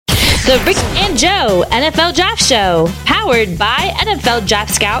The Rick and Joe NFL Draft Show, powered by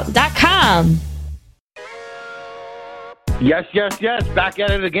NFLDraftScout.com. Yes, back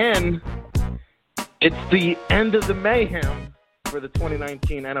at it again. It's the end of the mayhem for the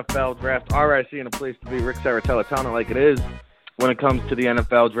 2019 NFL Draft. RIC and a place to be. Rick Saratella telling it like it is when it comes to the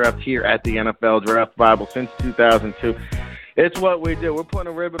NFL Draft here at the NFL Draft Bible since 2002. It's what we do. We're putting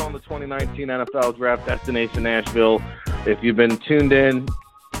a ribbon on the 2019 NFL Draft Destination Nashville. If you've been tuned in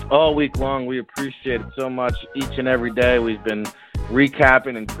all week long, we appreciate it so much. Each and every day we've been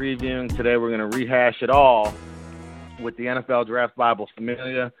recapping and previewing. Today we're going to rehash it all with the NFL Draft Bible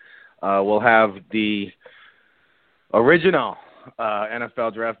Familia. We'll have the original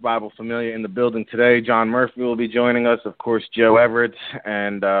NFL Draft Bible Familia in the building today. John Murphy will be joining us, of course, Joe Everett,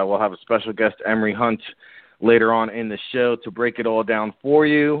 and we'll have a special guest, Emery Hunt, later on in the show to break it all down for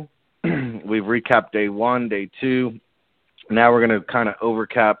you. We've recapped day 1, day 2. Now we're going to kind of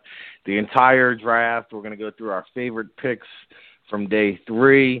overcap the entire draft. We're going to go through our favorite picks from day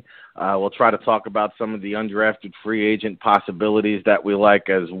 3. We'll try to talk about some of the undrafted free agent possibilities that we like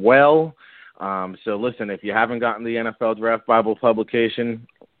as well. So listen, if you haven't gotten the NFL Draft Bible publication,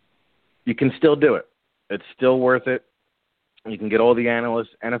 you can still do it. It's still worth it. You can get all the analysts,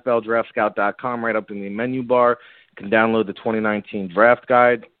 NFLDraftScout.com, right up in the menu bar. You can download the 2019 Draft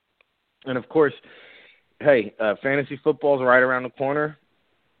Guide. And, of course, hey, fantasy football is right around the corner.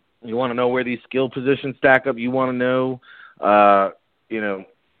 You want to know where these skill positions stack up. You want to know,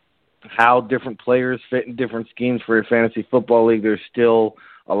 how different players fit in different schemes for your fantasy football league. There's still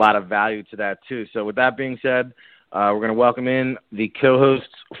a lot of value to that, too. So with that being said, we're going to welcome in the co-hosts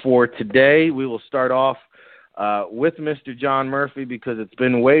for today. We will start off with Mr. John Murphy because it's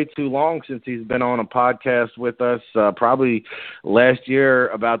been way too long since he's been on a podcast with us, probably last year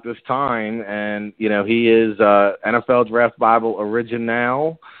about this time. And, he is NFL Draft Bible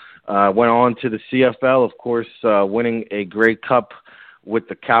original. Went on to the CFL, of course, winning a Grey Cup with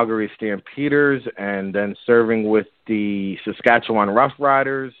the Calgary Stampeders and then serving with the Saskatchewan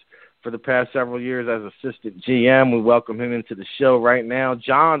Roughriders for the past several years as assistant GM. We welcome him into the show right now.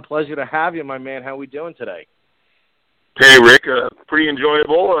 John, pleasure to have you, my man. How are we doing today? Hey, Rick, pretty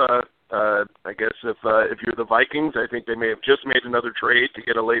enjoyable. I guess if you're the Vikings, I think they may have just made another trade to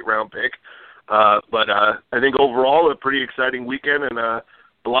get a late-round pick. But I think overall a pretty exciting weekend, and a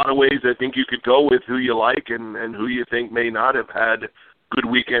lot of ways I think you could go with who you like and who you think may not have had good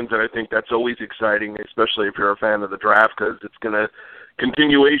weekends, and I think that's always exciting, especially if you're a fan of the draft, because it's going to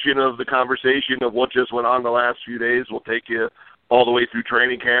continuation of the conversation of what just went on the last few days will take you all the way through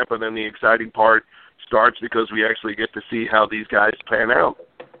training camp, and then the exciting part starts because we actually get to see how these guys pan out.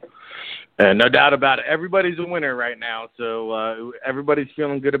 And no doubt about it. Everybody's a winner right now, so everybody's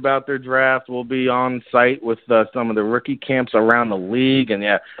feeling good about their draft. We'll be on site with some of the rookie camps around the league, and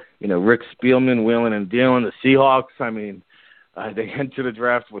Rick Spielman, wheeling and dealing. The Seahawks, they entered the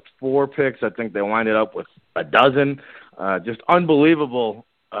draft with 4 picks. I think they winded up with a dozen. Just unbelievable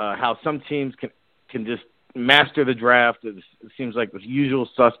how some teams can just master the draft. It seems like the usual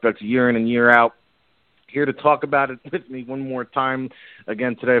suspects year in and year out. Here to talk about it with me one more time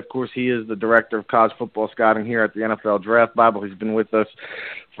again today. Of course, he is the director of college football scouting here at the NFL Draft Bible. He's been with us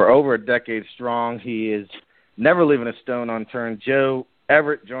for over a decade strong. He is never leaving a stone unturned. Joe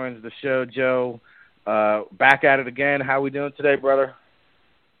Everett joins the show. Joe, back at it again. How are we doing today, brother?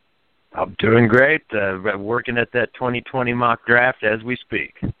 I'm doing great. Working at that 2020 mock draft as we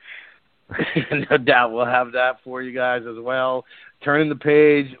speak. No doubt. We'll have that for you guys as well. Turning the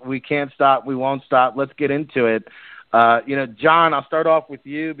page. We can't stop. We won't stop. Let's get into it. John, I'll start off with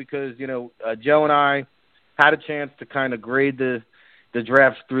you because, Joe and I had a chance to kind of grade the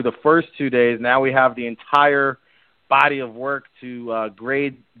drafts through the first 2 days. Now we have the entire body of work to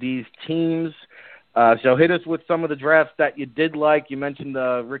grade these teams. So hit us with some of the drafts that you did like. You mentioned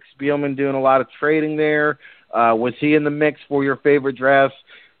Rick Spielman doing a lot of trading there. Was he in the mix for your favorite drafts?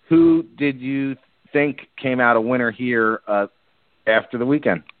 Who did you think came out a winner here after the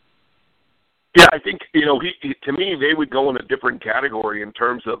weekend? Yeah, I think, to me, they would go in a different category in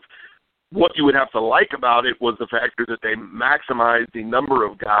terms of what you would have to like about it was the factor that they maximized the number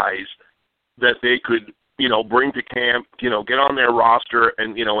of guys that they could, bring to camp, get on their roster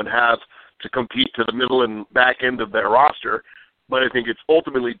and have to compete to the middle and back end of their roster. But I think it's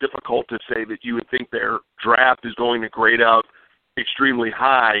ultimately difficult to say that you would think their draft is going to grade out extremely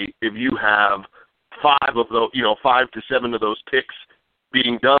high if you have 5 to 7 of those picks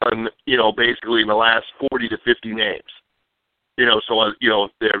being done, basically in the last 40 to 50 names.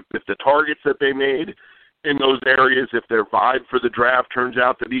 If the targets that they made in those areas, if their vibe for the draft turns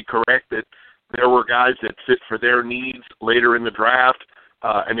out to be correct, that there were guys that fit for their needs later in the draft,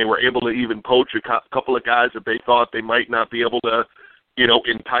 and they were able to even poach a couple of guys that they thought they might not be able to,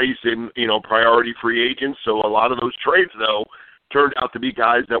 entice in, priority free agents. So a lot of those trades, though, turned out to be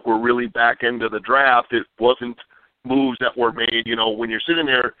guys that were really back end of the draft. It wasn't moves that were made, when you're sitting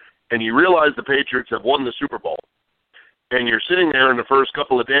there and you realize the Patriots have won the Super Bowl, and you're sitting there in the first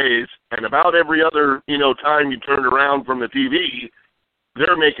couple of days, and about every other, time you turn around from the TV,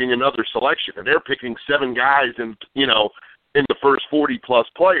 they're making another selection, and they're picking 7 guys in the first 40-plus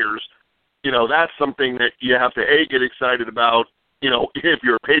players. That's something that you have to, A, get excited about, if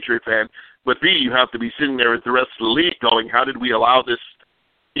you're a Patriot fan, but B, you have to be sitting there with the rest of the league going, how did we allow this,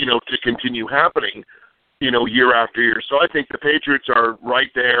 to continue happening, year after year? So I think the Patriots are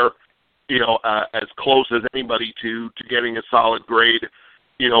right there, as close as anybody to getting a solid grade,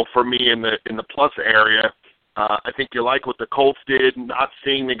 for me in the plus area. I think you like what the Colts did, not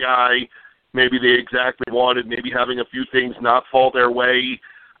seeing the guy maybe they exactly wanted, maybe having a few things not fall their way,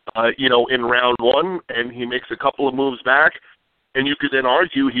 in round one, and he makes a couple of moves back. And you could then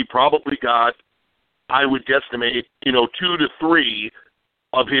argue he probably got, I would guesstimate, 2 to 3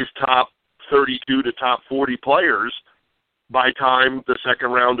 of his top 32 to top 40 players by time the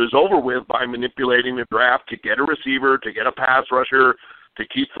second round is over with, by manipulating the draft to get a receiver, to get a pass rusher, to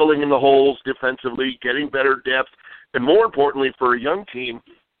keep filling in the holes defensively, getting better depth. And more importantly, for a young team,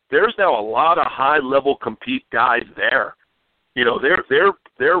 there's now a lot of high-level compete guys there.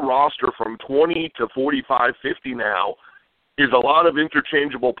 Their roster from 20 to 45, 50 now is a lot of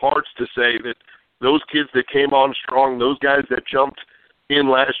interchangeable parts to say that those kids that came on strong, those guys that jumped in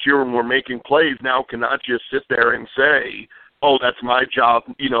last year and were making plays now cannot just sit there and say, oh, that's my job,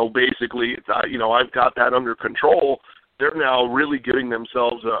 basically, I've got that under control. They're now really giving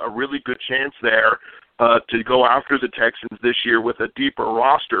themselves a really good chance there to go after the Texans this year with a deeper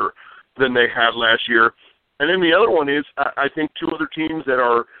roster than they had last year. And then the other one is, I think, 2 other teams that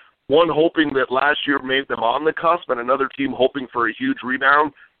are, one hoping that last year made them on the cusp, and another team hoping for a huge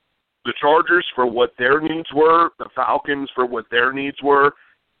rebound. The Chargers for what their needs were, the Falcons for what their needs were.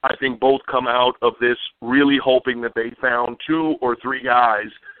 I think both come out of this really hoping that they found 2 or 3 guys.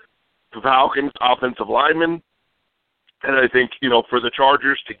 The Falcons, offensive linemen, and I think, for the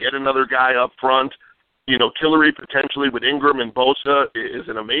Chargers to get another guy up front, Tillery potentially with Ingram and Bosa is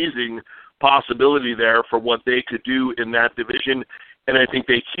an amazing possibility there for what they could do in that division. And I think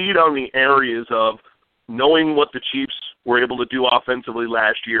they keyed on the areas of knowing what the Chiefs were able to do offensively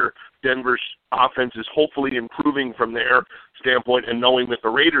last year. Denver's offense is hopefully improving from their standpoint, and knowing that the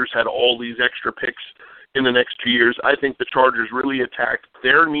Raiders had all these extra picks in the next 2 years. I think the Chargers really attacked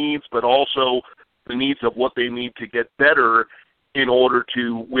their needs, but also the needs of what they need to get better in order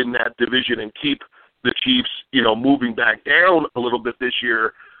to win that division and keep the Chiefs, moving back down a little bit this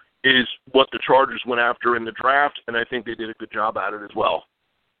year is what the Chargers went after in the draft, and I think they did a good job at it as well.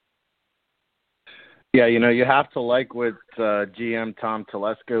 Yeah, you have to like what GM Tom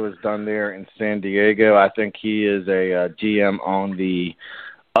Telesco has done there in San Diego. I think he is a GM on the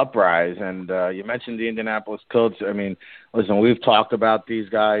uprise. And you mentioned the Indianapolis Colts. I mean, listen, we've talked about these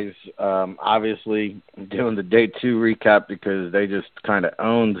guys, obviously doing the day 2 recap because they just kind of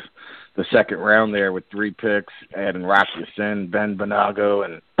owned the second round there with 3 picks, adding Rock Ya-Sin, Ben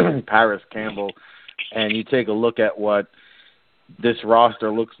Banago, and Paris Campbell. And you take a look at what this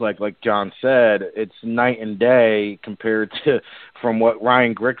roster looks like John said, it's night and day compared to from what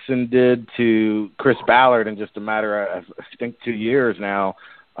Ryan Grigson did to Chris Ballard in just a matter of, I think, 2 years now.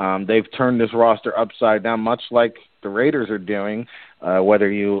 They've turned this roster upside down, much like the Raiders are doing, whether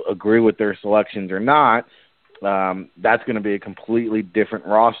you agree with their selections or not. That's going to be a completely different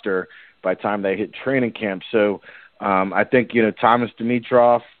roster by the time they hit training camp. So I think, Thomas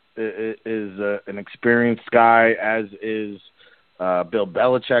Dimitroff is an experienced guy, as is Bill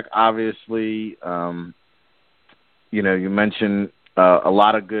Belichick, obviously. You mentioned a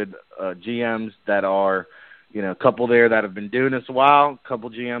lot of good GMs that are, a couple there that have been doing this a while, a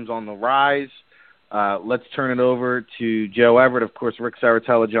couple GMs on the rise. Let's turn it over to Joe Everett. Of course, Rick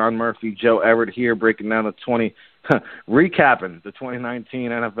Saratella, John Murphy, Joe Everett here breaking down recapping the 2019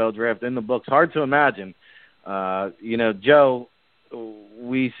 NFL Draft in the books. Hard to imagine. Joe,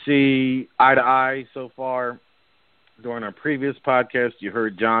 we see eye to eye so far. During our previous podcast, you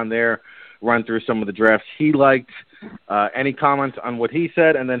heard John there run through some of the drafts he liked. Any comments on what he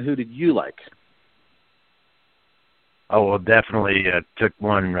said, and then who did you like? Oh, well, definitely took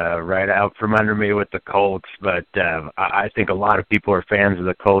one right out from under me with the Colts, but I think a lot of people are fans of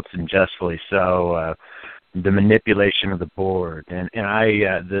the Colts, and justly so. The manipulation of the board, and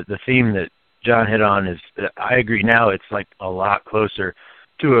the theme that John hit on is, I agree now, it's like a lot closer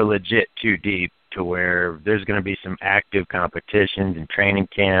to a legit 2 deep to where there's going to be some active competitions in training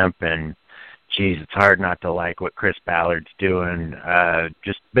camp, and geez, it's hard not to like what Chris Ballard's doing.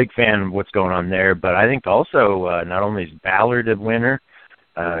 Just big fan of what's going on there. But I think also not only is Ballard a winner,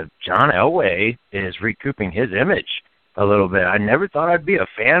 John Elway is recouping his image a little bit. I never thought I'd be a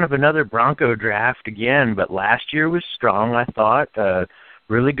fan of another Bronco draft again, but last year was strong, I thought.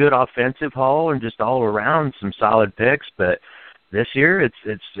 Really good offensive haul and just all around some solid picks, but this year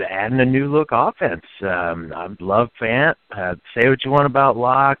it's adding a new look offense. I love Fant. Say what you want about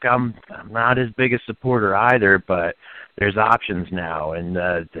Locke. I'm not as big a supporter either, but there's options now. And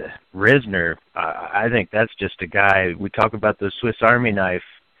Risner, I think that's just a guy. We talk about the Swiss Army knife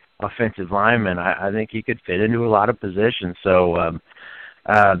offensive lineman. I think he could fit into a lot of positions. So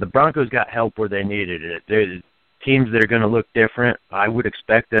the Broncos got help where they needed it. They're teams that are going to look different. I would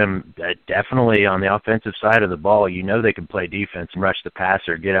expect them definitely on the offensive side of the ball. You know they can play defense and rush the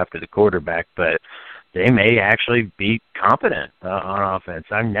passer, get after the quarterback, but they may actually be competent on offense.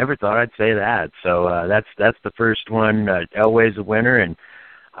 I never thought I'd say that. So that's the first one. Elway's a winner, and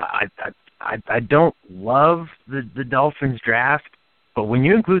I don't love the Dolphins draft, but when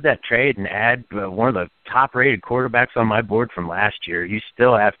you include that trade and add one of the top-rated quarterbacks on my board from last year, you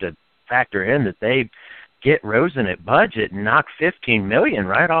still have to factor in that they get Rosen at budget and knock $15 million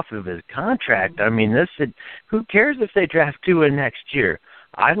right off of his contract. I mean, who cares if they draft Tua next year?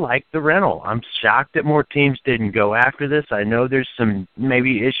 I like the rental. I'm shocked that more teams didn't go after this. I know there's some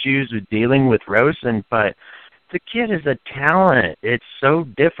maybe issues with dealing with Rosen, but the kid is a talent. It's so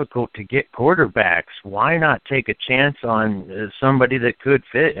difficult to get quarterbacks. Why not take a chance on somebody that could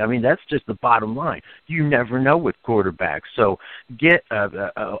fit? I mean, that's just the bottom line. You never know with quarterbacks. So get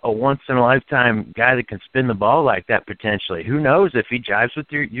a once-in-a-lifetime guy that can spin the ball like that potentially. Who knows if he jives with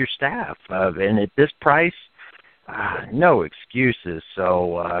your staff? And at this price, no excuses.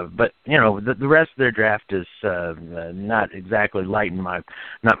 So, but you know, the rest of their draft is not exactly lighting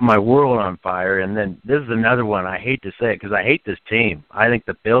my world on fire. And then this is another one. I hate to say it because I hate this team. I think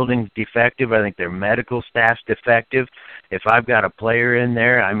the building's defective. I think their medical staff's defective. If I've got a player in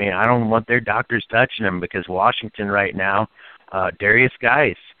there, I mean, I don't want their doctors touching them because Washington right now, Darius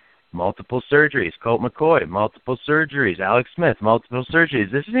Geis, multiple surgeries. Colt McCoy, multiple surgeries. Alex Smith, multiple surgeries.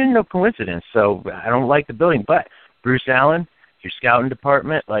 This isn't no coincidence. So I don't like the building. But Bruce Allen, your scouting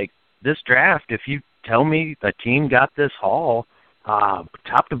department, like this draft, if you tell me a team got this haul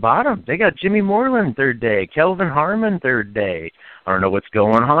top to bottom, they got Jimmy Moreland third day, Kelvin Harmon third day. I don't know what's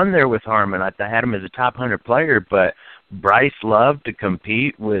going on there with Harmon. I had him as a top 100 player, but Bryce Love to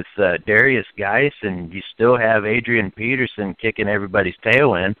compete with Darius Geis, and you still have Adrian Peterson kicking everybody's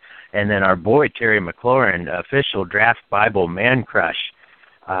tail in. And then our boy Terry McLaurin, official draft Bible man crush.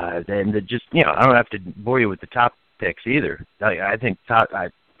 And just, you know, I don't have to bore you with the top picks either. I think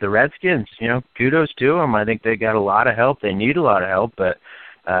the Redskins, you know, kudos to them. I think they got a lot of help. They need a lot of help, but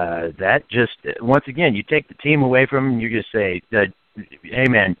that just, once again, you take the team away from them, you just say, hey,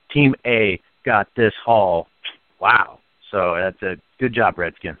 man, Team A got this haul. Wow. So that's a good job,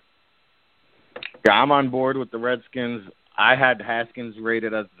 Redskin. Yeah, I'm on board with the Redskins. I had Haskins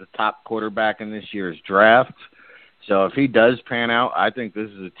rated as the top quarterback in this year's draft. So if he does pan out, I think this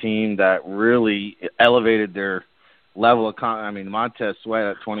is a team that really elevated their level of Montez Sweat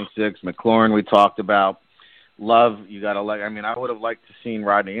at 26, McLaurin we talked about. Love, you got to like. I mean, I would have liked to seen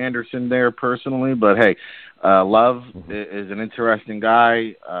Rodney Anderson there personally, but hey, Love is an interesting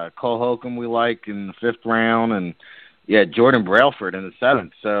guy. Cole Holcomb we like in the 5th round, and yeah, Jordan Brailford in the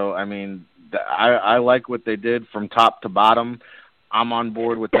 7th. So I mean, I like what they did from top to bottom. I'm on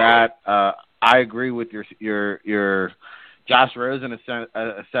board with that. I agree with your Josh Rosen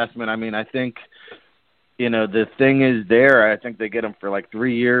assessment. I mean, I think, you know, the thing is there. I think they get him for like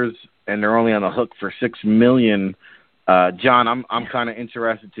 3 years, and they're only on the hook for $6 million. John, I'm kind of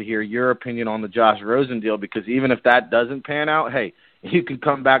interested to hear your opinion on the Josh Rosen deal, because even if that doesn't pan out, hey, you can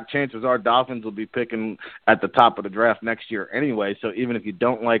come back. Chances are Dolphins will be picking at the top of the draft next year anyway. So even if you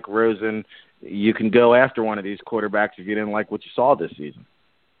don't like Rosen, you can go after one of these quarterbacks if you didn't like what you saw this season.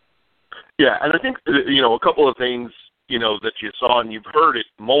 Yeah, and I think, you know, a couple of things, you know, that you saw, and you've heard it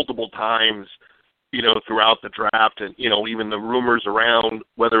multiple times, you know, throughout the draft, and, you know, even the rumors around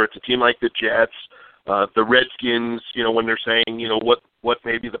whether it's a team like the Jets, the Redskins, you know, when they're saying, you know, what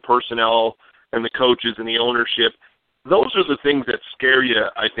maybe the personnel and the coaches and the ownership, those are the things that scare you,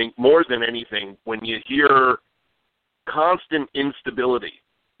 I think, more than anything when you hear constant instability,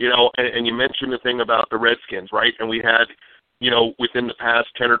 you know, and you mentioned the thing about the Redskins, right? And we had, you know, within the past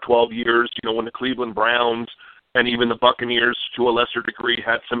 10 or 12 years, you know, when the Cleveland Browns and even the Buccaneers to a lesser degree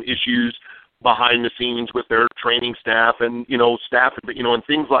had some issues behind the scenes with their training staff and, you know, and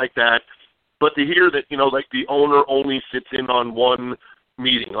things like that. But to hear that, like the owner only sits in on one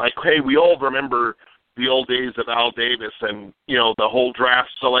meeting, like, hey, we all remember the old days of Al Davis and, the whole draft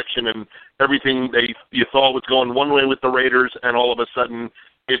selection and everything you thought was going one way with the Raiders, and all of a sudden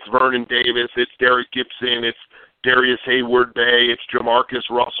it's Vernon Davis, it's Derek Gibson, it's Darius Hayward-Bay, it's Jamarcus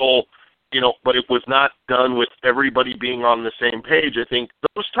Russell, but it was not done with everybody being on the same page. I think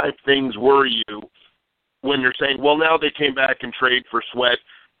those type things worry you when you're saying, well, now they came back and trade for Sweat,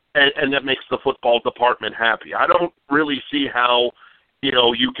 and that makes the football department happy. I don't really see how,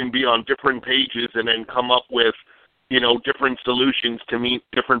 you can be on different pages and then come up with, different solutions to meet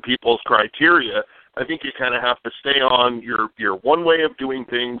different people's criteria. I think you kind of have to stay on your one way of doing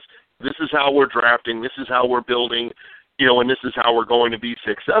things. This is how we're drafting. This is how we're building, and this is how we're going to be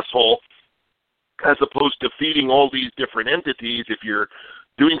successful, as opposed to feeding all these different entities. If you're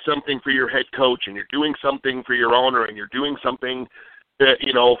doing something for your head coach and you're doing something for your owner and you're doing something that,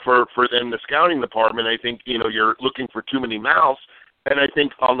 for then the scouting department, I think, you're looking for too many mouths. And I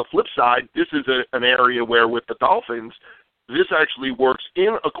think on the flip side, this is an area where with the Dolphins, this actually works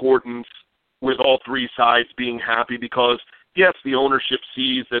in accordance with all three sides being happy because, yes, the ownership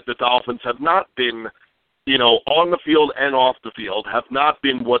sees that the Dolphins have not been, on the field and off the field, have not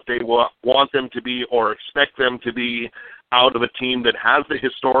been what they want them to be or expect them to be out of a team that has the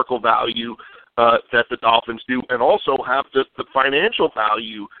historical value that the Dolphins do, and also have the financial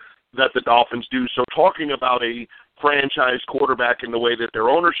value that the Dolphins do. So talking about a franchise quarterback in the way that their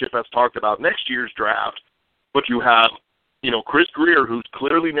ownership has talked about next year's draft, but you have, Chris Grier, who's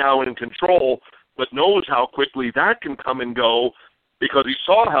clearly now in control, but knows how quickly that can come and go because he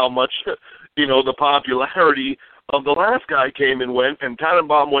saw how much, the popularity of the last guy came and went, and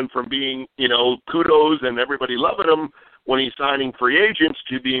Tannenbaum went from being, kudos and everybody loving him when he's signing free agents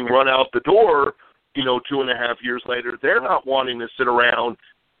to being run out the door, 2.5 years later. They're not wanting to sit around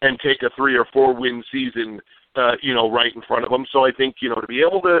and take a 3 or 4 win season, right in front of them. So I think, to be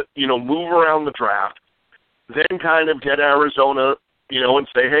able to, move around the draft, then kind of get Arizona, and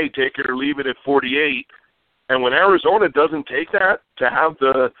say, hey, take it or leave it at 48. And when Arizona doesn't take that, to have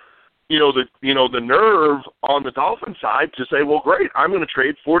the nerve on the Dolphin side to say, well, great, I'm going to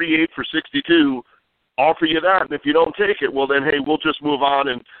trade 48 for 62, offer you that. And if you don't take it, well, then, hey, we'll just move on.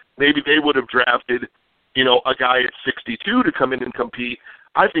 And maybe they would have drafted, a guy at 62 to come in and compete.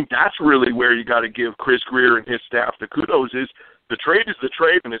 I think that's really where you got to give Chris Grier and his staff the kudos is the trade is the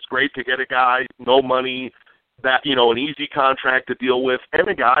trade, and it's great to get a guy, no money, that, an easy contract to deal with, and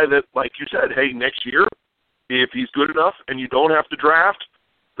a guy that, like you said, hey, next year, if he's good enough and you don't have to draft,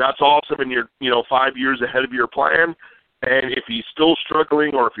 that's awesome, and you're, 5 years ahead of your plan. And if he's still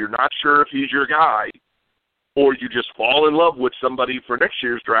struggling or if you're not sure if he's your guy or you just fall in love with somebody for next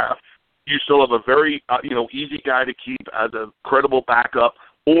year's draft, you still have a very, easy guy to keep as a credible backup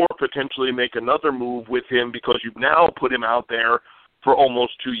or potentially make another move with him because you've now put him out there for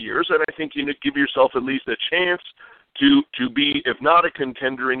almost 2 years. And I think you need to give yourself at least a chance to be, if not a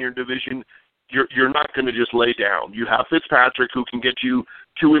contender in your division, you're not going to just lay down. You have Fitzpatrick who can get you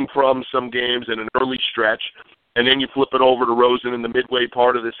to and from some games in an early stretch, and then you flip it over to Rosen in the midway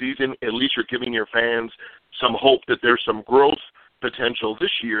part of the season. At least you're giving your fans some hope that there's some growth potential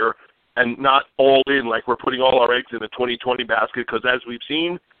this year and not all in like we're putting all our eggs in the 2020 basket because, as we've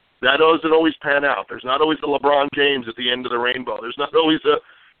seen, that doesn't always pan out. There's not always a LeBron James at the end of the rainbow. There's not always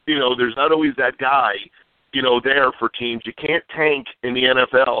there's not always that guy, there for teams. You can't tank in the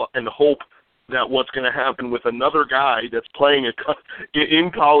NFL and hope that what's going to happen with another guy that's playing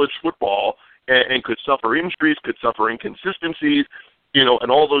in college football and could suffer injuries, could suffer inconsistencies, and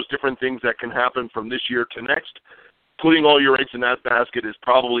all those different things that can happen from this year to next. Putting all your eggs in that basket is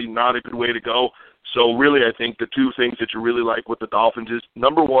probably not a good way to go. So really, I think the two things that you really like with the Dolphins is,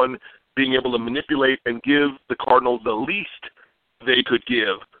 number one, being able to manipulate and give the Cardinals the least they could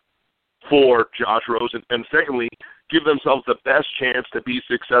give for Josh Rosen, and secondly, give themselves the best chance to be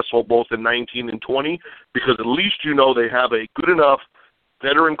successful both in 19 and 20, because at least they have a good enough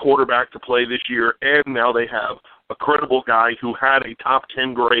veteran quarterback to play this year, and now they have a credible guy who had a top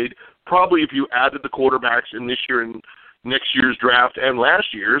 10 grade, probably if you added the quarterbacks in this year and next year's draft and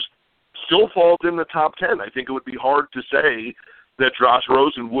last year's, still falls in the top 10. I think it would be hard to say that Josh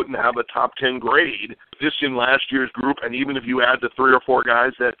Rosen wouldn't have a top 10 grade this in last year's group, and even if you add the 3 or 4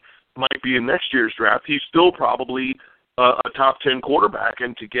 guys that might be in next year's draft, he's still probably a top 10 quarterback,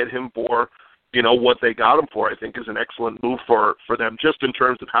 and to get him for, what they got him for, I think is an excellent move for them, just in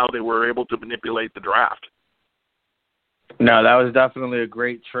terms of how they were able to manipulate the draft. No, that was definitely a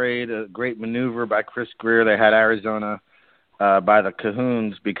great trade, a great maneuver by Chris Grier. They had Arizona by the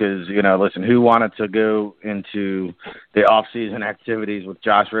Cajuns because, listen, who wanted to go into the off-season activities with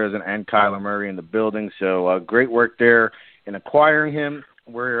Josh Rosen and Kyler Murray in the building? So great work there in acquiring him.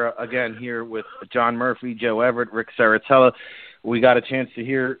 We're, again, here with John Murphy, Joe Everett, Rick Saratella. We got a chance to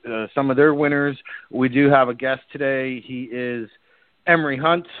hear some of their winners. We do have a guest today. He is Emory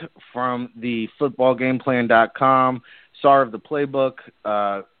Hunt from the footballgameplan.com, star of the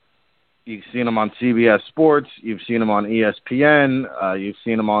playbook. You've seen him on CBS Sports. You've seen him on ESPN. You've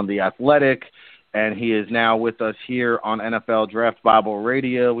seen him on The Athletic. And he is now with us here on NFL Draft Bible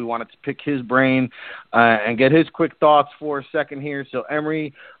Radio. We wanted to pick his brain and get his quick thoughts for a second here. So,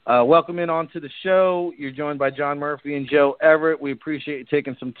 Emory, welcome in onto the show. You're joined by John Murphy and Joe Everett. We appreciate you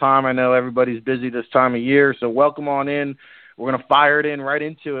taking some time. I know everybody's busy this time of year, so welcome on in. We're going to fire it in right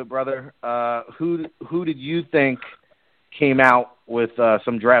into it, brother. Who did you think came out with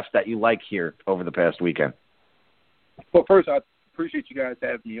some drafts that you like here over the past weekend? Well, first, I appreciate you guys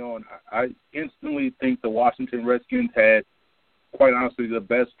having me on. I instantly think the Washington Redskins had, quite honestly, the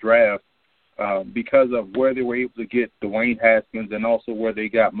best draft because of where they were able to get Dwayne Haskins and also where they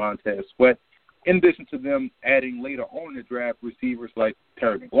got Montez Sweat, in addition to them adding later on in the draft receivers like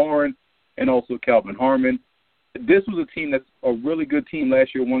Terry McLaurin and also Kelvin Harmon. This was a team that's a really good team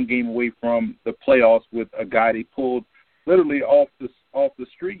last year, one game away from the playoffs with a guy they pulled literally off the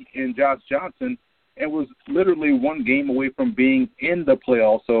street in Josh Johnson, and was literally one game away from being in the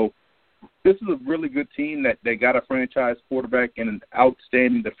playoffs. So this is a really good team that they got a franchise quarterback and an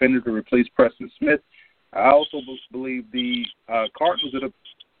outstanding defender to replace Preston Smith. I also believe the Cardinals did a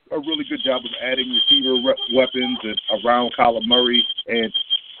really good job of adding receiver weapons around Kyler Murray. And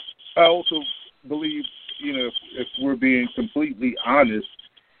I also believe, if we're being completely honest,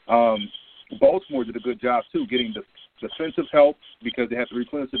 Baltimore did a good job, too, getting the defensive help because they have to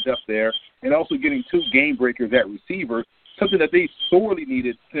replenish the depth there, and also getting two game breakers at receiver, something that they sorely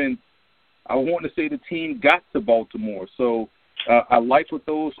needed since I want to say the team got to Baltimore. So I like what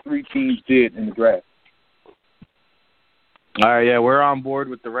those three teams did in the draft. All right, yeah, we're on board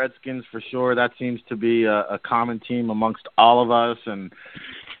with the Redskins for sure. That seems to be a common team amongst all of us, and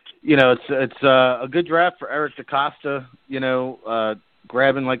it's a good draft for Eric DeCosta.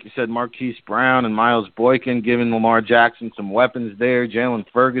 Grabbing, like you said, Marquise Brown and Miles Boykin, giving Lamar Jackson some weapons there. Jalen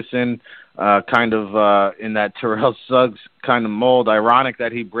Ferguson, kind of in that Terrell Suggs kind of mold. Ironic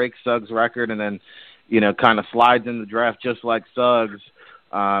that he breaks Suggs' record and then, kind of slides in the draft just like Suggs.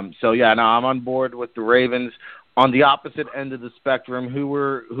 I'm on board with the Ravens. On the opposite end of the spectrum, who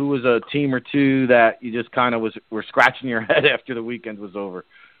was a team or two that you just kind of were scratching your head after the weekend was over?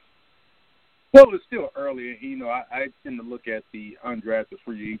 Well, it's still early. I tend to look at the undrafted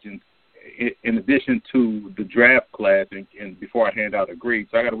free agents in addition to the draft class and before I hand out a grade.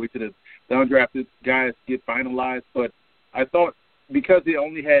 So I got to wait till the undrafted guys get finalized. But I thought because they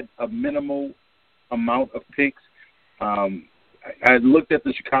only had a minimal amount of picks, I looked at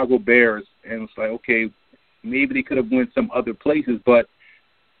the Chicago Bears and was like, okay, maybe they could have went some other places. But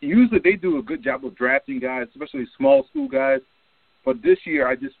usually they do a good job of drafting guys, especially small school guys. But this year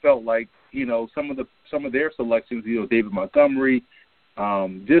I just felt like, some of their selections, David Montgomery,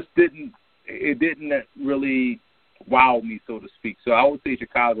 just didn't really wow me, so to speak. So I would say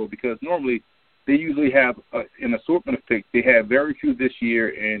Chicago because normally they usually have an assortment of picks. They had very few this year,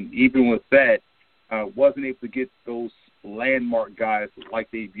 and even with that, wasn't able to get those landmark guys like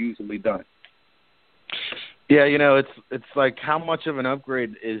they've usually done. Yeah, it's like how much of an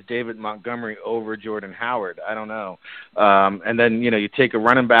upgrade is David Montgomery over Jordan Howard? I don't know. And then, you take a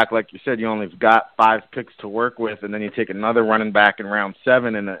running back, like you said, you only got 5 picks to work with, and then you take another running back in round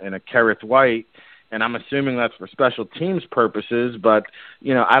 7 in a Kerrith White, and I'm assuming that's for special teams purposes, but,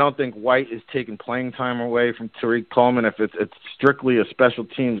 I don't think White is taking playing time away from Tariq Coleman. If it's strictly a special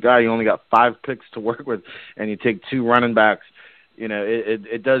teams guy, you only got 5 picks to work with, and you take 2 running backs.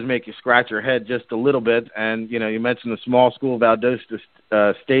 It does make you scratch your head just a little bit. And, you mentioned the small school, Valdosta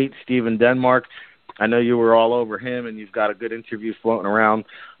State, Stephen Denmark. I know you were all over him, and you've got a good interview floating around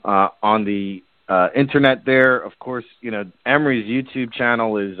on the internet there. Of course, Emory's YouTube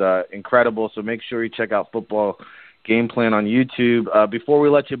channel is incredible, so make sure you check out Football Game Plan on YouTube. Before we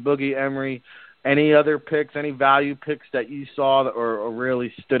let you boogie, Emory, any other picks, any value picks that you saw that or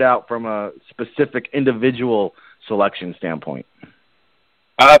really stood out from a specific individual selection standpoint?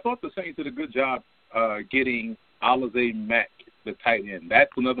 I thought the Saints did a good job getting Alize Mack, the tight end. That's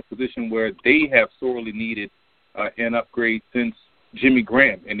another position where they have sorely needed an upgrade since Jimmy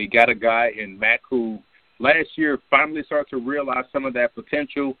Graham. And they got a guy in Mack who last year finally started to realize some of that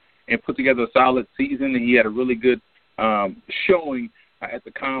potential and put together a solid season. And he had a really good showing at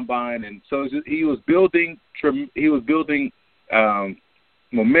the combine. And so he was building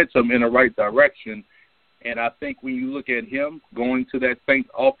momentum in the right direction. And I think when you look at him going to that Saints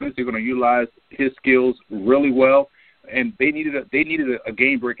offense, they're going to utilize his skills really well. And they needed a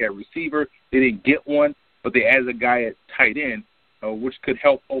game break at receiver. They didn't get one, but they added a guy at tight end, which could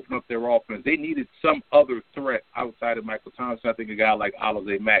help open up their offense. They needed some other threat outside of Michael Thompson. I think a guy like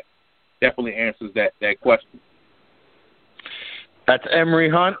Alize Mack definitely answers that question. That's Emory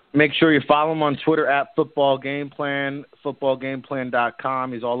Hunt. Make sure you follow him on Twitter at Football Game Plan,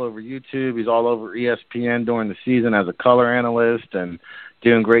 footballgameplan.com. He's all over YouTube. He's all over ESPN during the season as a color analyst and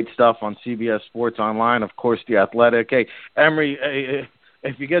doing great stuff on CBS Sports Online, of course, The Athletic. Hey, Emory,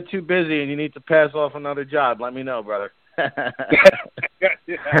 if you get too busy and you need to pass off another job, let me know, brother. I got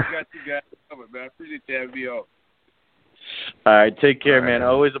you guys covered, man. I appreciate you having me on. All right, take care, man.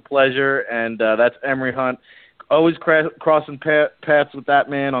 Always a pleasure. And that's Emory Hunt. Always crossing paths with that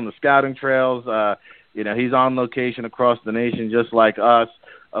man on the scouting trails. He's on location across the nation just like us.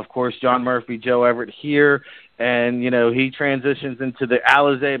 Of course, John Murphy, Joe Everett here. And, he transitions into the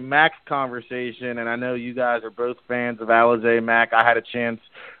Alize Mack conversation. And I know you guys are both fans of Alize Mack. I had a chance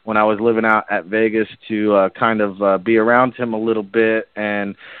when I was living out at Vegas to kind of be around him a little bit.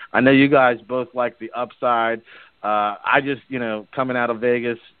 And I know you guys both like the upside. I just, coming out of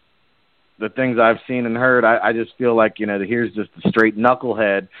Vegas, the things I've seen and heard, I just feel like, here's just a straight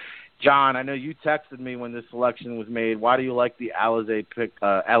knucklehead. John, I know you texted me when this selection was made. Why do you like the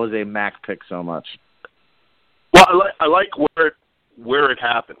Alize Mack pick so much? Well, I like where it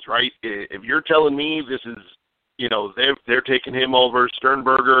happens, right? If you're telling me this is, they're taking him over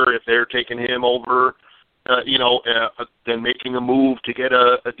Sternberger, if they're taking him over, then making a move to get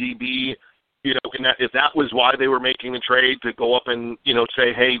a DB, and if that was why they were making the trade, to go up and,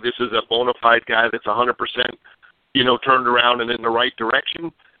 say, hey, this is a bona fide guy that's 100%, turned around and in the right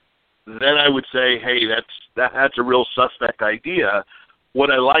direction, then I would say, hey, that's a real suspect idea. What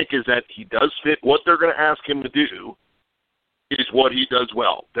I like is that he does fit. What they're going to ask him to do is what he does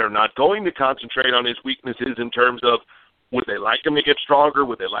well. They're not going to concentrate on his weaknesses in terms of, would they like him to get stronger?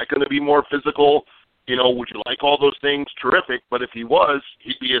 Would they like him to be more physical? Would you like all those things? Terrific. But if he was,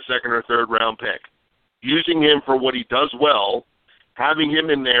 he'd be a second or third round pick. Using him for what he does well, having him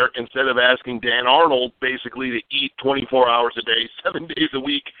in there instead of asking Dan Arnold basically to eat 24 hours a day, 7 days a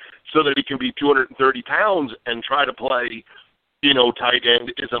week, so that he can be 230 pounds and try to play, tight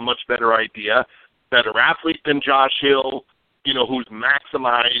end is a much better idea. Better athlete than Josh Hill, who's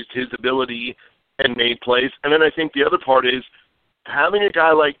maximized his ability and made plays. And then I think the other part is having a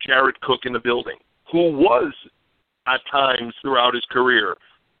guy like Jared Cook in the building, who was at times throughout his career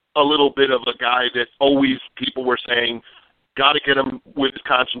a little bit of a guy that always people were saying, got to get him with his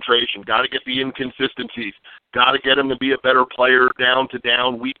concentration, got to get the inconsistencies, got to get him to be a better player down to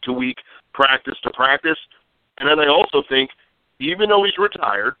down, week to week, practice to practice. And then I also think, even though he's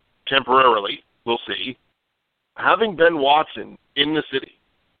retired temporarily, we'll see, having Ben Watson in the city,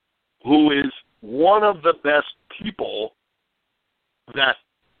 who is one of the best people that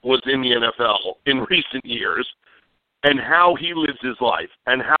was in the NFL in recent years, and how he lives his life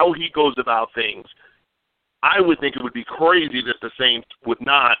and how he goes about things, I would think it would be crazy that the Saints would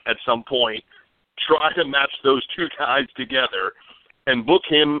not, at some point, try to match those two guys together and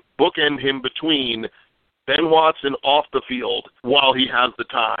bookend him between Ben Watson off the field while he has the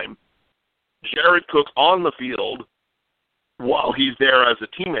time, Jared Cook on the field while he's there as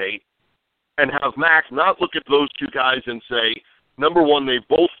a teammate, and have Mack not look at those two guys and say, number one, they've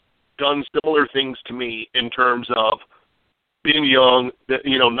both done similar things to me in terms of being young,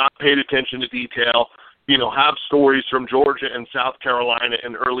 not paid attention to detail, have stories from Georgia and South Carolina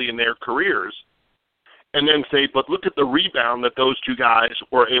and early in their careers, and then say, but look at the rebound that those two guys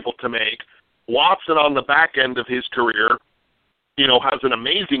were able to make. Watson on the back end of his career, has an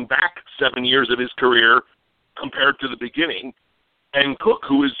amazing back 7 years of his career compared to the beginning. And Cook,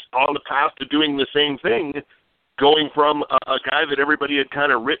 who is on the path to doing the same thing, going from a guy that everybody had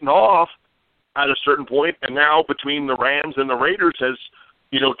kind of written off at a certain point, and now between the Rams and the Raiders has,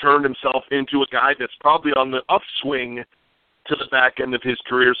 turned himself into a guy that's probably on the upswing to the back end of his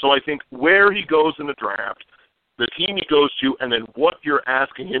career. So I think where he goes in the draft, the team he goes to, and then what you're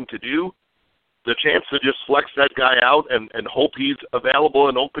asking him to do, the chance to just flex that guy out and hope he's available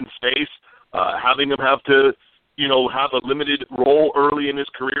in open space, having him have to, have a limited role early in his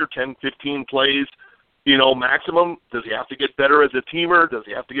career, 10, 15 plays, maximum. Does he have to get better as a teamer? Does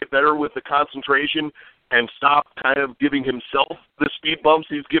he have to get better with the concentration and stop kind of giving himself the speed bumps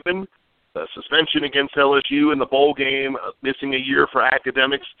he's given? The suspension against LSU in the bowl game, missing a year for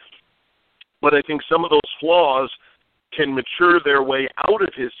academics. But I think some of those flaws can mature their way out of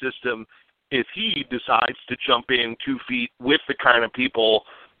his system if he decides to jump in 2 feet with the kind of people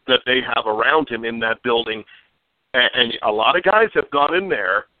that they have around him in that building. And a lot of guys have gone in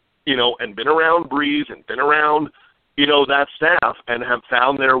there, and been around Breeze and been around, that staff and have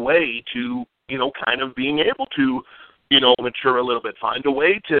found their way to, kind of being able to, mature a little bit, find a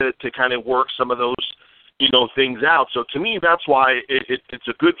way to kind of work some of those, things out. So to me, that's why it's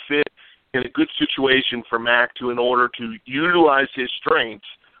a good fit and a good situation for Mac in order to utilize his strengths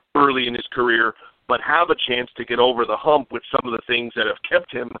early in his career, but have a chance to get over the hump with some of the things that have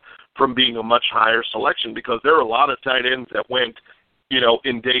kept him from being a much higher selection, because there are a lot of tight ends that went,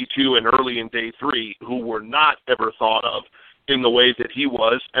 in day 2 and early in day 3 who were not ever thought of in the way that he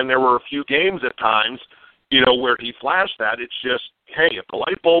was. And there were a few games at times, where he flashed that. It's just, hey, if the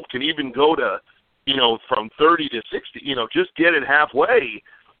light bulb can even go to, from 30 to 60, just get it halfway,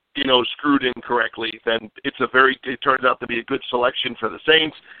 screwed in correctly, then it turns out to be a good selection for the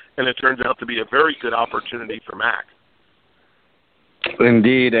Saints, and it turns out to be a very good opportunity for Mac.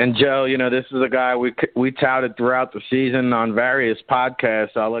 Indeed. And, Joe, this is a guy we touted throughout the season on various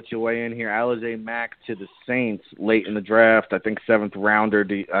podcasts. I'll let you weigh in here. Alize Mack to the Saints late in the draft, I think 7th rounder.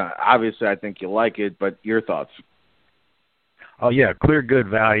 Obviously, I think you like it, but your thoughts? Oh, yeah, clear good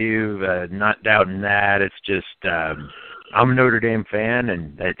value, not doubting that. It's just I'm a Notre Dame fan,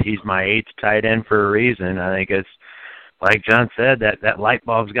 and he's my 8th tight end for a reason. I think it's, like John said, that light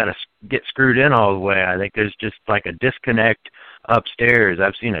bulb's got to get screwed in all the way. I think there's just like a disconnect upstairs.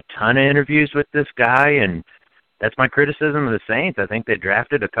 I've seen a ton of interviews with this guy, and that's my criticism of the Saints. I think they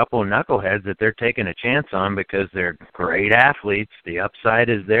drafted a couple of knuckleheads that they're taking a chance on because they're great athletes. The upside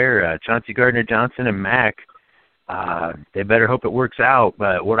is there. Chauncey Gardner-Johnson and Mack, they better hope it works out.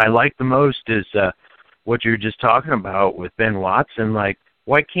 But what I like the most is what you're just talking about with Ben Watson. Like,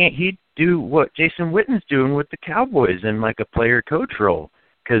 why can't he do what Jason Witten's doing with the Cowboys in like a player-coach role?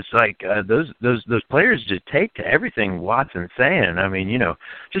 Because those players just take to everything Watson's saying. I mean,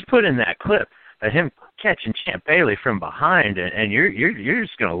 just put in that clip of him catching Champ Bailey from behind, and you're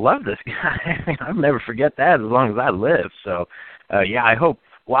just gonna love this guy. I'll never forget that as long as I live. So, yeah, I hope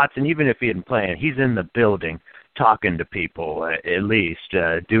Watson, even if he isn't playing, he's in the building talking to people, at least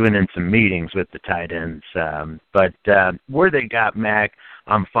doing in some meetings with the tight ends. But where they got Mac,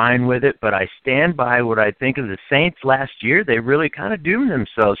 I'm fine with it, but I stand by what I think of the Saints last year. They really kind of doomed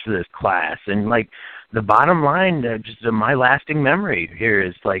themselves for this class. And, like, the bottom line, just my lasting memory here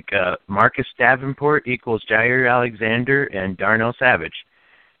is, like, Marcus Davenport equals Jair Alexander and Darnell Savage.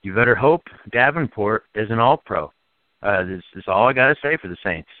 You better hope Davenport is an all-pro. This is all I got to say for the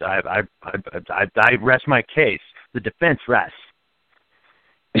Saints. I rest my case. The defense rests.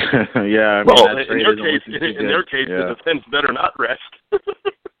 Yeah. Well, in their case, yeah. The defense better not rest.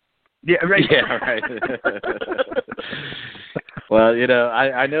 Yeah, right. Yeah, right. Well,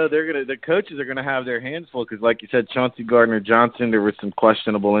 I know the coaches are gonna have their hands full because, like you said, Chauncey Gardner-Johnson. There were some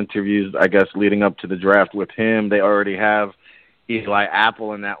questionable interviews, I guess, leading up to the draft with him. They already have Eli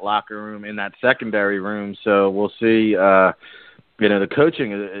Apple in that locker room, in that secondary room. So we'll see. The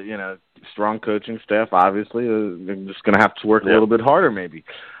coaching, strong coaching staff, obviously. They're just going to have to work a little bit harder, maybe.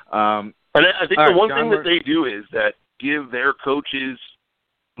 And I think the one thing that they do is that give their coaches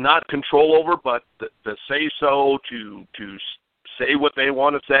not control over, but the say-so, to say what they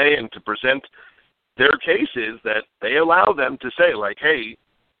want to say and to present their cases, that they allow them to say, like, hey,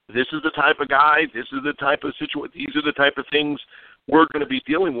 this is the type of guy, this is the type of situation, these are the type of things we're going to be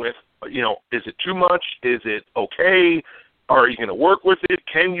dealing with. Is it too much? Is it okay? Are you going to work with it?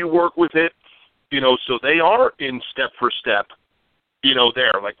 Can you work with it? So they are in step for step,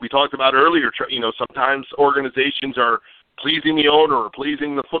 there. Like we talked about earlier, sometimes organizations are pleasing the owner or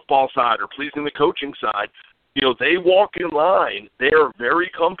pleasing the football side or pleasing the coaching side. They walk in line. They are very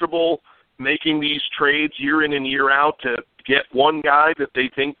comfortable making these trades year in and year out to get one guy that they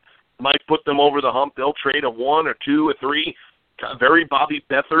think might put them over the hump. They'll trade a 1 or 2 or 3, very Bobby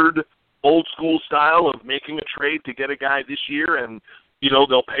Beathard, old school style of making a trade to get a guy this year, and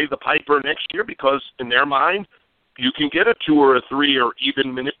they'll pay the piper next year because in their mind you can get a 2 or a 3 or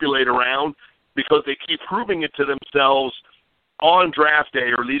even manipulate around because they keep proving it to themselves on draft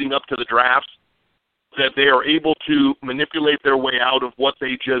day or leading up to the drafts that they are able to manipulate their way out of what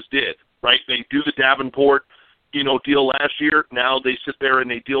they just did, right? They do the Davenport deal last year. Now they sit there and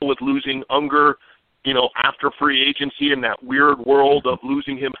they deal with losing Unger after free agency, in that weird world of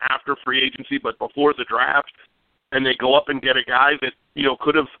losing him after free agency but before the draft, and they go up and get a guy that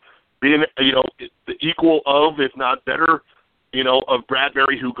could have been the equal of, if not better, of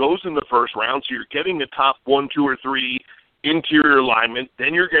Bradbury, who goes in the first round. So you're getting a top 1, 2, or 3 interior lineman.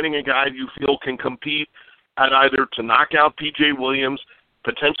 Then you're getting a guy you feel can compete at either to knock out P.J. Williams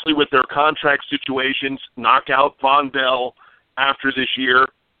potentially with their contract situations, knock out Von Bell after this year,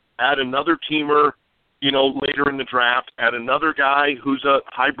 add another teamer, later in the draft, add another guy who's a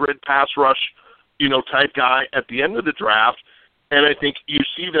hybrid pass rush, type guy at the end of the draft. And I think you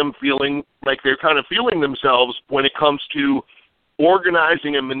see them feeling like they're kind of feeling themselves when it comes to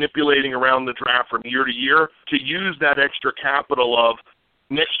organizing and manipulating around the draft from year to year to use that extra capital of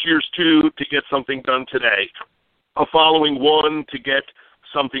next year's 2 to get something done today, a following 1 to get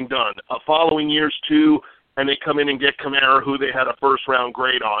something done, a following year's 2, and they come in and get Kamara, who they had a first-round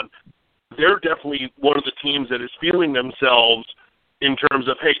grade on. They're definitely one of the teams that is feeling themselves in terms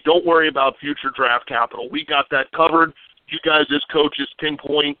of, hey, don't worry about future draft capital. We got that covered. You guys as coaches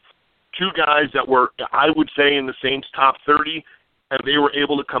pinpoint 2 guys that were, I would say, in the Saints' top 30, and they were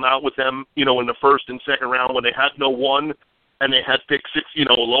able to come out with them, in the first and second round when they had no 1 and they had pick 6,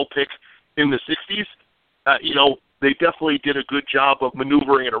 a low pick in the 60s. They definitely did a good job of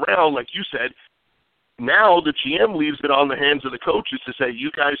maneuvering it around, like you said. Now the GM leaves it on the hands of the coaches to say,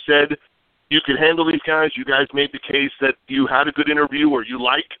 you guys said you could handle these guys. You guys made the case that you had a good interview or you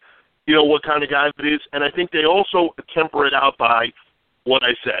like, what kind of guy it is. And I think they also temper it out by what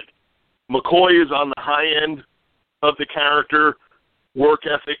I said. McCoy is on the high end of the character, work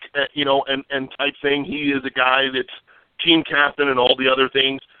ethic, and type thing. He is a guy that's team captain and all the other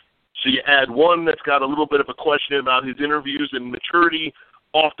things. So you add one that's got a little bit of a question about his interviews and maturity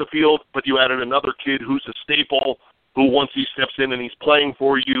off the field, but you added another kid who's a staple, who once he steps in and he's playing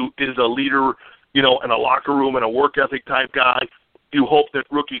for you is a leader, in a locker room and a work ethic type guy. You hope that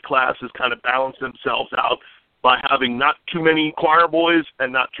rookie classes kind of balance themselves out by having not too many choir boys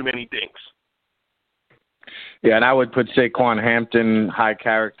and not too many dinks. Yeah, and I would put Saquon Hampton, high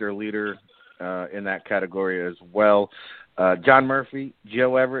character leader, in that category as well. John Murphy,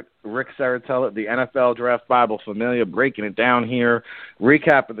 Joe Everett, Rick Saratella, the NFL Draft Bible Familia, breaking it down here.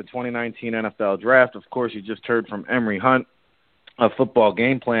 Recap of the 2019 NFL Draft. Of course, you just heard from Emory Hunt, a football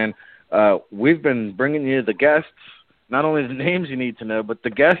game plan. We've been bringing you the guests, not only the names you need to know, but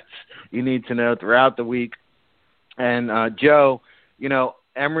the guests you need to know throughout the week. And, Joe,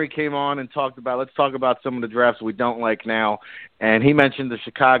 Emory came on and let's talk about some of the drafts we don't like now. And he mentioned the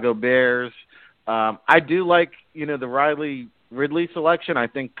Chicago Bears. I do like, the Riley Ridley selection. I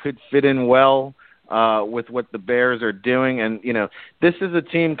think could fit in well with what the Bears are doing. And, this is a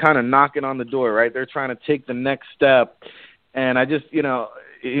team kind of knocking on the door, right? They're trying to take the next step. And I just,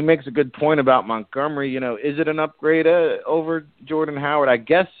 he makes a good point about Montgomery. Is it an upgrade over Jordan Howard? I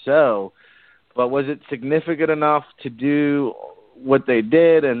guess so. But was it significant enough to do what they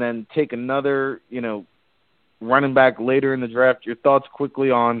did and then take another, running back later in the draft? Your thoughts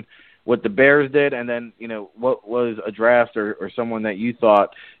quickly on what the Bears did, and then, what was a draft or someone that you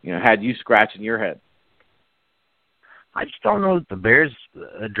thought, had you scratching your head? I just don't know if the Bears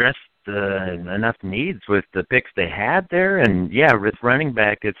addressed enough needs with the picks they had there. And, yeah, with running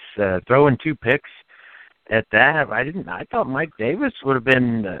back, it's throwing 2 picks at that. I thought Mike Davis would have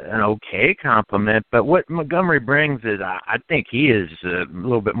been an okay compliment, but what Montgomery brings is I think he is a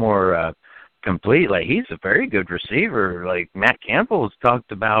little bit more complete. Like, he's a very good receiver. Like, Matt Campbell has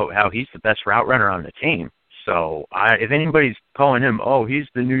talked about how he's the best route runner on the team. So if anybody's calling him, he's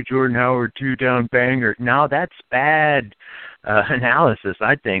the new Jordan Howard 2-down banger, no, that's bad analysis.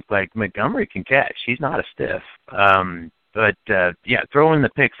 I think, like, Montgomery can catch. He's not a stiff. But throwing the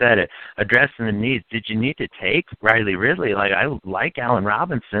picks at it, addressing the needs. Did you need to take Riley Ridley? Like, I like Allen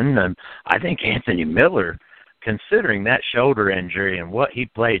Robinson. I think Anthony Miller, considering that shoulder injury and what he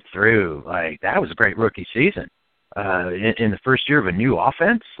played through, like, that was a great rookie season. In the first year of a new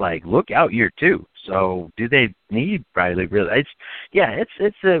offense, like, look out year 2. So do they need Riley Ridley?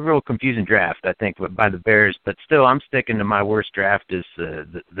 It's a real confusing draft, I think, by the Bears. But still, I'm sticking to my worst draft is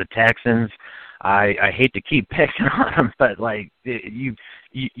the Texans. I hate to keep picking on them, but, like, you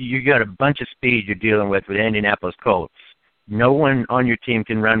got a bunch of speed you're dealing with Indianapolis Colts. No one on your team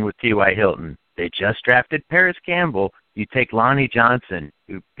can run with T.Y. Hilton. They just drafted Paris Campbell. You take Lonnie Johnson,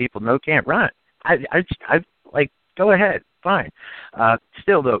 who people know can't run. I go ahead, fine.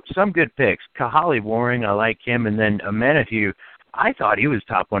 Still, though, some good picks. Kahale Warring, I like him, and then Menahue, I thought he was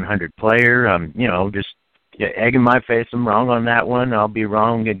top 100 player. Just egging my face. I'm wrong on that one. I'll be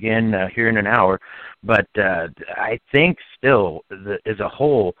wrong again here in an hour. But I think still, as a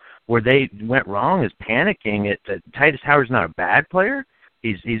whole, where they went wrong is panicking. Titus Howard's not a bad player.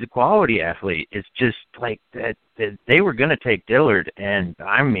 He's a quality athlete. It's just like that they were going to take Dillard, and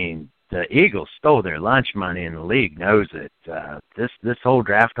I mean, the Eagles stole their lunch money, and the league knows it. This whole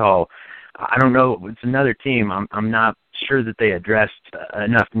draft haul, I don't know. It's another team. I'm not sure that they addressed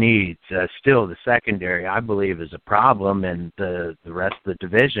enough needs. Still, the secondary, I believe, is a problem, and the rest of the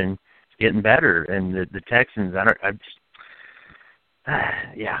division is getting better. And the Texans,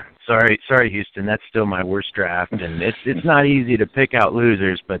 sorry, Houston. That's still my worst draft, and it's not easy to pick out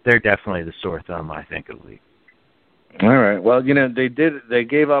losers, but they're definitely the sore thumb, I think, of the league. All right. Well, they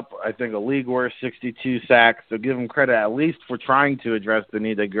gave up, I think, a league worst 62 sacks. So give them credit at least for trying to address the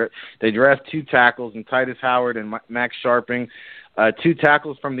need. They drafted 2 tackles in Titus Howard and Max Sharping, 2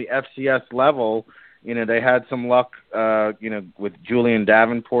 tackles from the FCS level. They had some luck, with Julian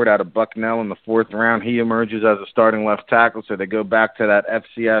Davenport out of Bucknell in the 4th round. He emerges as a starting left tackle, so they go back to that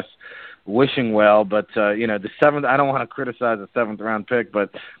FCS wishing well. But, the 7th, I don't want to criticize the 7th round pick, but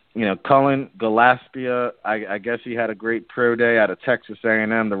Cullen Gillespie, I guess he had a great pro day out of Texas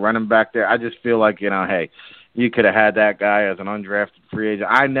A&M, the running back there. I just feel like, hey, you could have had that guy as an undrafted free agent.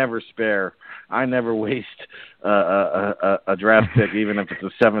 I never waste a draft pick, even if it's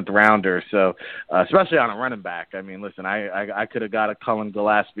a 7th rounder. So, especially on a running back. I mean, listen, I could have got a Cullen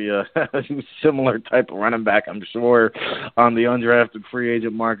Gillespie, a similar type of running back, I'm sure, on the undrafted free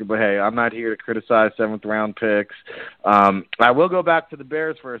agent market. But hey, I'm not here to criticize 7th round picks. I will go back to the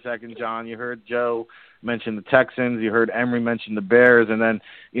Bears for a second, John. You heard Joe mention the Texans. You heard Emery mention the Bears. And then,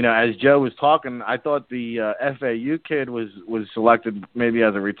 as Joe was talking, I thought the FAU kid was selected maybe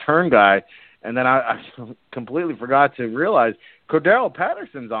as a return guy. And then I completely forgot to realize Cordero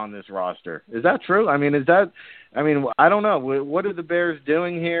Patterson's on this roster. Is that true? I don't know. What are the Bears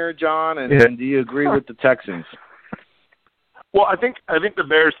doing here, John? And do you agree with the Texans? Well, I think the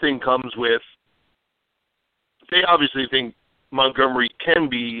Bears thing comes with, they obviously think Montgomery can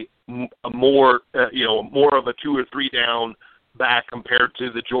be more of a 2 or 3 down back compared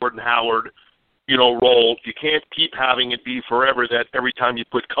to the Jordan Howard role. You can't keep having it be forever that every time you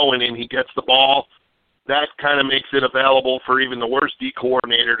put Cohen in, he gets the ball. That kind of makes it available for even the worst D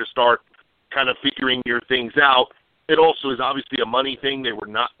coordinator to start kind of figuring your things out. It also is obviously a money thing. They were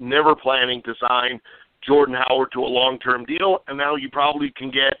never planning to sign Jordan Howard to a long-term deal, and now you probably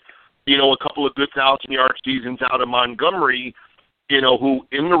can get, a couple of good 1,000-yard seasons out of Montgomery, who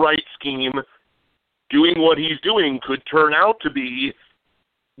in the right scheme, doing what he's doing, could turn out to be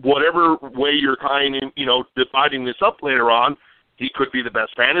whatever way you're dividing this up later on. He could be the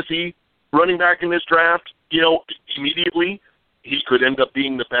best fantasy running back in this draft, immediately. He could end up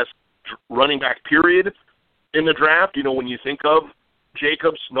being the best running back, period, in the draft. When you think of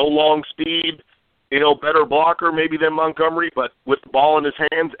Jacobs, no long speed, better blocker maybe than Montgomery, but with the ball in his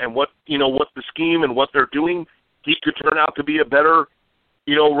hands and what the scheme and what they're doing, he could turn out to be a better,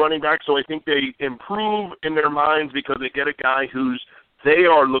 running back. So I think they improve in their minds because they get a guy they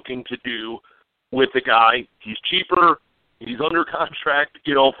are looking to do with the guy. He's cheaper. He's under contract,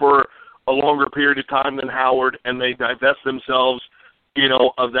 for a longer period of time than Howard, and they divest themselves,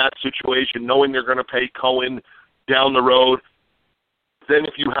 of that situation, knowing they're going to pay Cohen down the road. Then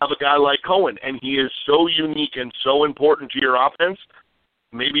if you have a guy like Cohen, and he is so unique and so important to your offense,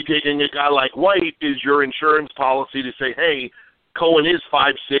 maybe taking a guy like White is your insurance policy to say, hey, Cohen is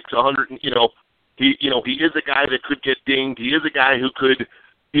 5'6", 100, he is a guy that could get dinged. He is a guy who could,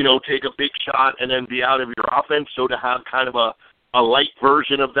 take a big shot and then be out of your offense. So to have kind of a light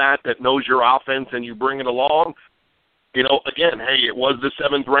version of that knows your offense and you bring it along, again, hey, it was the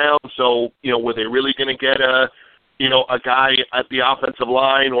 7th round. So, were they really going to get a guy at the offensive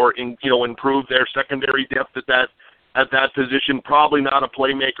line or, improve their secondary depth at that position? Probably not a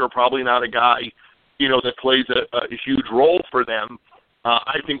playmaker, probably not a guy, that plays a huge role for them.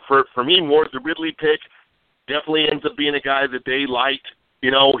 I think for me, more the Ridley pick definitely ends up being a guy that they liked.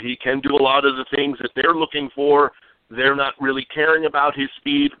 He can do a lot of the things that they're looking for. They're not really caring about his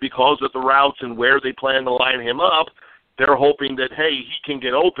speed because of the routes and where they plan to line him up. They're hoping that, hey, he can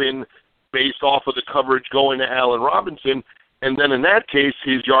get open based off of the coverage going to Allen Robinson. And then in that case,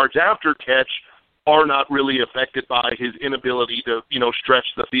 his yards after catch are not really affected by his inability to, stretch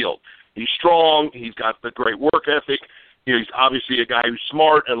the field. He's strong. He's got the great work ethic. He's obviously a guy who's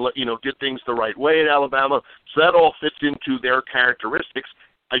smart and, did things the right way at Alabama. So that all fits into their characteristics.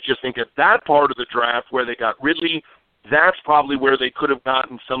 I just think at that part of the draft where they got Ridley, that's probably where they could have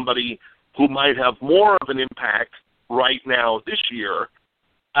gotten somebody who might have more of an impact right now this year,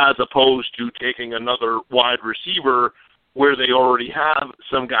 as opposed to taking another wide receiver where they already have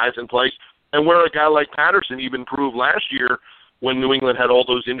some guys in place, and where a guy like Patterson even proved last year when New England had all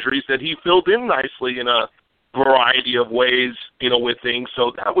those injuries that he filled in nicely in a variety of ways, with things.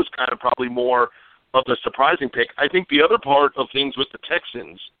 So that was kind of probably more of the surprising pick. I think the other part of things with the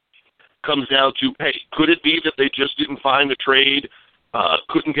Texans comes down to, hey, could it be that they just didn't find a trade,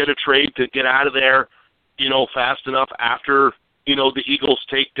 couldn't get a trade to get out of there, fast enough after, the Eagles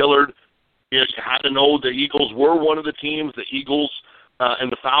take Dillard. You had to know the Eagles were one of the teams. The Eagles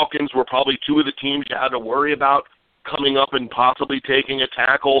and the Falcons were probably two of the teams you had to worry about coming up and possibly taking a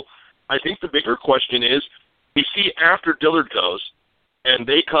tackle. I think the bigger question is, you see after Dillard goes, and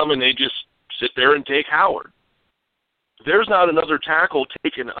they come and they just sit there and take Howard. There's not another tackle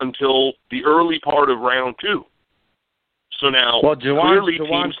taken until the early part of round 2. So now, clearly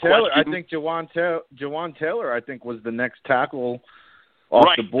Jawan teams Taylor, question. I think Jawan Taylor, I think, was the next tackle off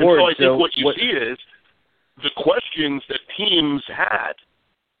right. the board. And so I think what you see is the questions that teams had.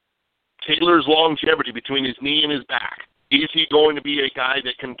 Taylor's longevity between his knee and his back. Is he going to be a guy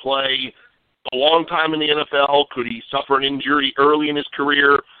that can play a long time in the NFL? Could he suffer an injury early in his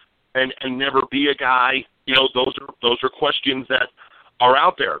career and never be a guy? Those are questions that are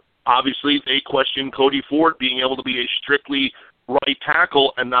out there. Obviously, they question Cody Ford being able to be a strictly right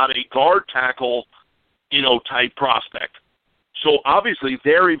tackle and not a guard tackle, type prospect. So obviously,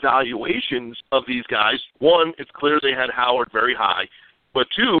 their evaluations of these guys, one, it's clear they had Howard very high, but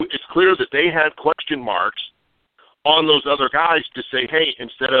two, it's clear that they had question marks on those other guys to say, hey,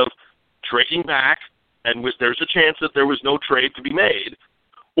 instead of trading back, and there's a chance that there was no trade to be made,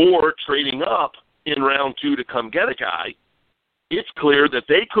 or trading up in round 2 to come get a guy, it's clear that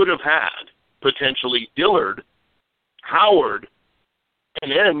they could have had potentially Dillard, Howard,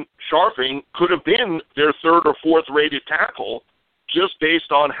 and then Scharfing could have been their 3rd or 4th rated tackle just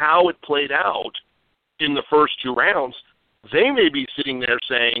based on how it played out in the first 2 rounds. They may be sitting there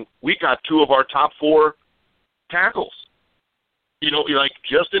saying, we got 2 of our top 4 tackles.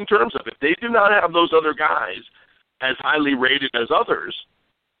 Just in terms of, if they do not have those other guys as highly rated as others,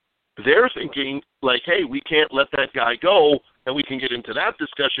 they're thinking, hey, we can't let that guy go, and we can get into that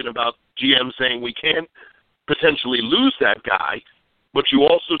discussion about GM saying we can't potentially lose that guy, but you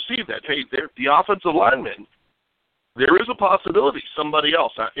also see that, hey, the offensive lineman, there is a possibility somebody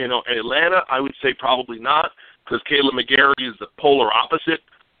else. Atlanta, I would say probably not, because Kaleb McGarry is the polar opposite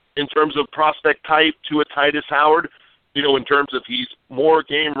in terms of prospect type to a Titus Howard, in terms of he's more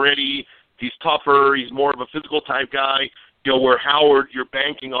game ready, he's tougher, he's more of a physical type guy, where Howard, you're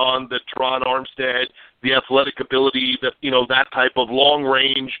banking on the Teron Armstead, the athletic ability, that type of long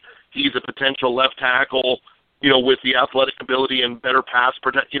range. He's a potential left tackle, with the athletic ability and better pass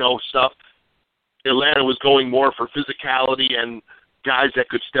protect, stuff. Atlanta was going more for physicality and guys that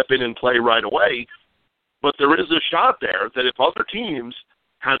could step in and play right away. But there is a shot there that if other teams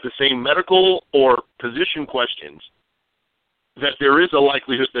have the same medical or position questions, that there is a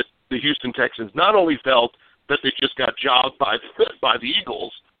likelihood that the Houston Texans not only felt that they just got jobbed by the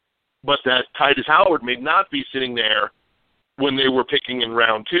Eagles, but that Titus Howard may not be sitting there when they were picking in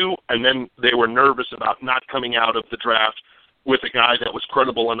round 2, and then they were nervous about not coming out of the draft with a guy that was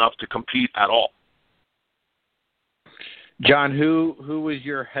credible enough to compete at all. John, who was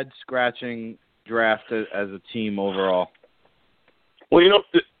your head-scratching draft as a team overall? Well,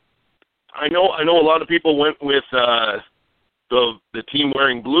 I know a lot of people went with the team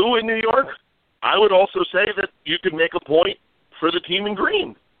wearing blue in New York. I would also say that you could make a point for the team in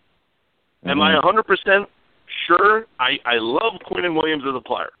green. Mm-hmm. Am I 100% sure? I love Quinnen Williams as a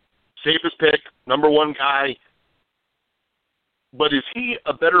player. Safest pick, number 1 guy. But is he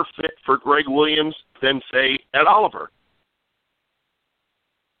a better fit for Greg Williams than, say, Ed Oliver?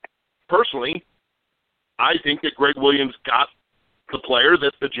 Personally, I think that Greg Williams got the player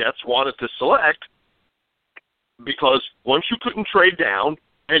that the Jets wanted to select, because once you couldn't trade down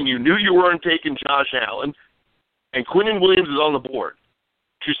and you knew you weren't taking Josh Allen and Quinnen Williams is on the board,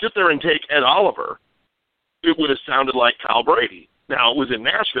 to sit there and take Ed Oliver, it would have sounded like Kyle Brady. Now, it was in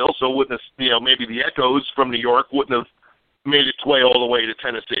Nashville, so wouldn't have, maybe the echoes from New York wouldn't have made its way all the way to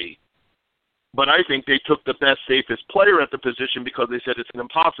Tennessee. But I think they took the best, safest player at the position because they said it's an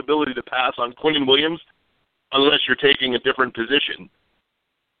impossibility to pass on Quinnen Williams unless you're taking a different position.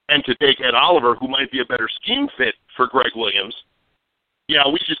 And to take Ed Oliver, who might be a better scheme fit for Greg Williams,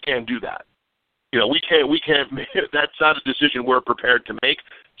 we just can't do that. We can't, that's not a decision we're prepared to make.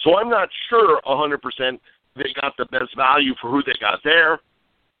 So I'm not sure 100% they got the best value for who they got there.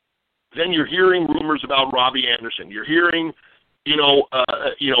 Then you're hearing rumors about Robbie Anderson. You're hearing,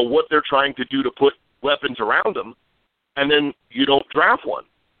 what they're trying to do to put weapons around them, and then you don't draft one.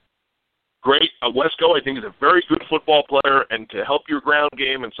 Great. Wesco, I think, is a very good football player, and to help your ground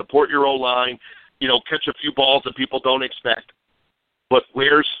game and support your O-line, catch a few balls that people don't expect. But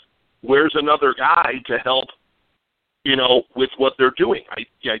where's another guy to help, with what they're doing? I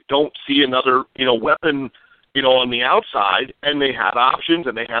don't see another, weapon, on the outside, and they had options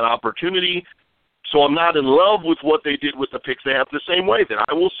and they had opportunity. So I'm not in love with what they did with the picks they have, the same way that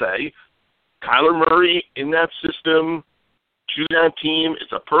I will say Kyler Murray in that system, to that team,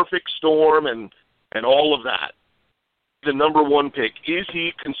 it's a perfect storm and all of that. The number one pick, is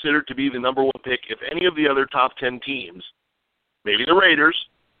he considered to be the number one pick if any of the other top 10 teams, maybe the Raiders,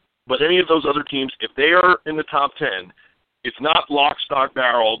 but any of those other teams, if they are in the top 10, it's not lock, stock,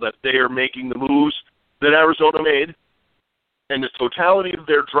 barrel that they are making the moves that Arizona made, and the totality of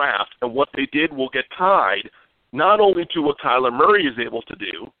their draft and what they did will get tied not only to what Kyler Murray is able to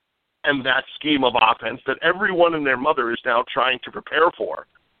do and that scheme of offense that everyone and their mother is now trying to prepare for.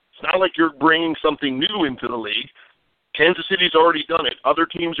 It's not like you're bringing something new into the league. Kansas City's already done it. Other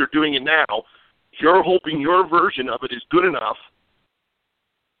teams are doing it now. You're hoping your version of it is good enough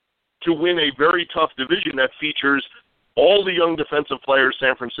to win a very tough division that features all the young defensive players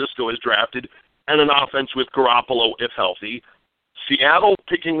San Francisco has drafted and an offense with Garoppolo if healthy. Seattle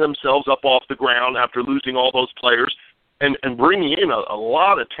picking themselves up off the ground after losing all those players and bringing in a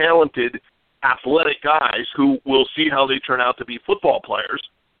lot of talented, athletic guys who will see how they turn out to be football players.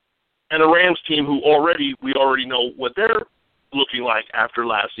 And a Rams team who we already know what they're looking like after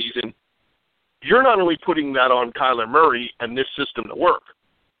last season. You're not only putting that on Kyler Murray and this system to work,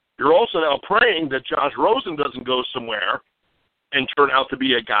 you're also now praying that Josh Rosen doesn't go somewhere and turn out to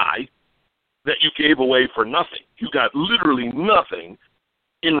be a guy that you gave away for nothing. You got literally nothing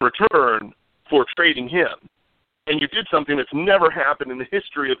in return for trading him. And you did something that's never happened in the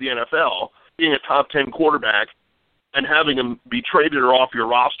history of the NFL, being a top 10 quarterback and having him be traded or off your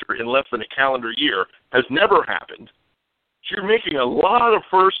roster in less than a calendar year has never happened. So you're making a lot of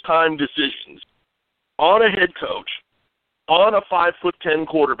first-time decisions on a head coach, on a 5'10"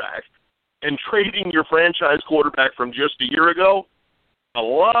 quarterback, and trading your franchise quarterback from just a year ago. A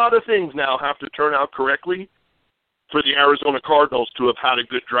lot of things now have to turn out correctly for the Arizona Cardinals to have had a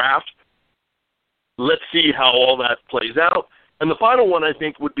good draft. Let's see how all that plays out. And the final one, I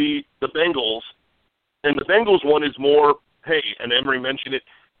think, would be the Bengals. And the Bengals one is more, hey, and Emery mentioned it,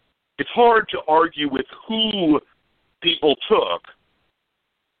 it's hard to argue with who people took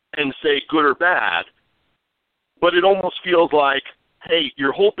and say good or bad, but it almost feels like, hey,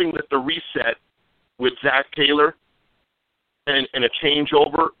 you're hoping that the reset with Zach Taylor and a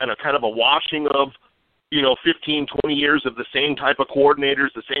changeover and a kind of a washing of, 15, 20 years of the same type of coordinators,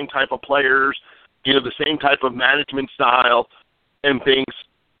 the same type of players, the same type of management style and things.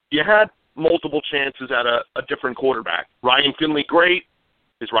 You had multiple chances at a different quarterback. Ryan Finley, great.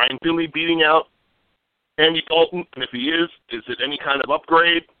 Is Ryan Finley beating out Andy Dalton? And if he is it any kind of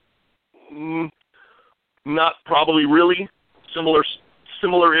upgrade? Not probably really.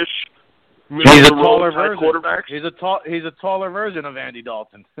 Similar-ish. He's a taller version. Quarterback. He's a taller version of Andy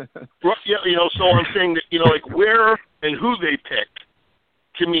Dalton. Yeah, so I'm saying that, where and who they picked,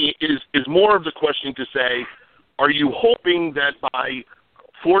 to me, is more of the question to say, are you hoping that by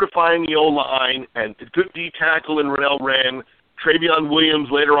fortifying the O-line and good D-tackle in Renell Wren, Travion Williams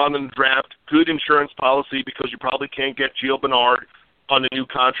later on in the draft, good insurance policy because you probably can't get Gio Bernard on a new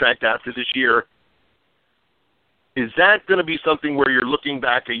contract after this year, is that going to be something where you're looking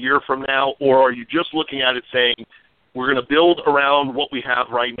back a year from now, or are you just looking at it saying, we're going to build around what we have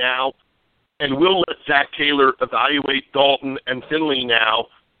right now, and we'll let Zach Taylor evaluate Dalton and Finley now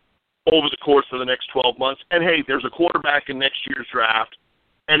over the course of the next 12 months. And, hey, there's a quarterback in next year's draft,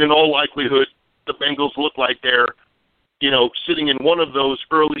 and in all likelihood, the Bengals look like they're, sitting in one of those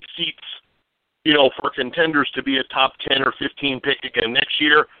early seats, for contenders to be a top 10 or 15 pick again next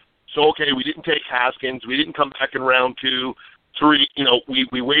year. So, okay, we didn't take Haskins. We didn't come back in round 2, 3.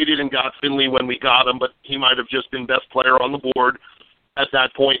 We waited and got Finley when we got him, but he might have just been best player on the board at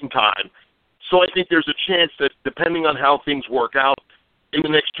that point in time. So I think there's a chance that depending on how things work out in the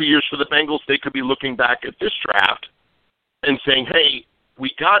next 2 years for the Bengals, they could be looking back at this draft and saying, hey,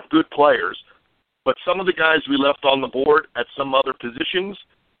 we got good players, but some of the guys we left on the board at some other positions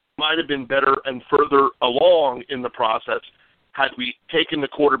might have been better and further along in the process had we taken the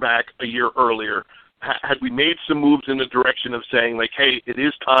quarterback a year earlier, had we made some moves in the direction of saying, like, hey, it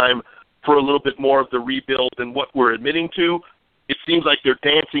is time for a little bit more of the rebuild than what we're admitting to. It seems like they're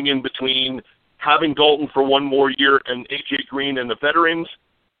dancing in between having Dalton for one more year and A.J. Green and the veterans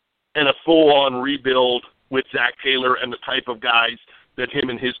and a full-on rebuild with Zach Taylor and the type of guys that him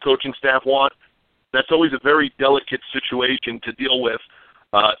and his coaching staff want. That's always a very delicate situation to deal with,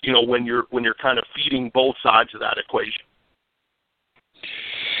 when you're kind of feeding both sides of that equation.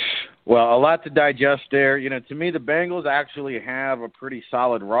 Well, a lot to digest there. To me, the Bengals actually have a pretty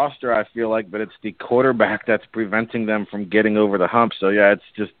solid roster, I feel like, but it's the quarterback that's preventing them from getting over the hump. So, yeah, it's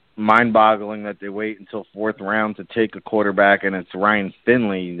just mind-boggling that they wait until 4th round to take a quarterback, and it's Ryan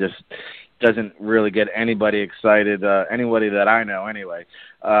Finley. Just doesn't really get anybody excited, anybody that I know anyway.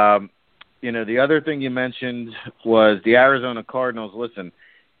 the other thing you mentioned was the Arizona Cardinals. Listen,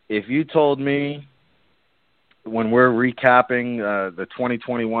 if you told me when we're recapping the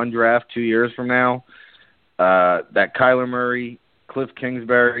 2021 draft 2 years from now that Kyler Murray, Cliff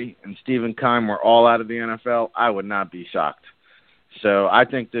Kingsbury, and Stephen Keim were all out of the NFL, I would not be shocked. So I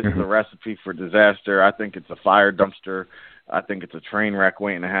think this is a recipe for disaster. I think it's a fire dumpster. I think it's a train wreck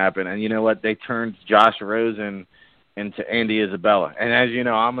waiting to happen. And you know what? They turned Josh Rosen into Andy Isabella. And as you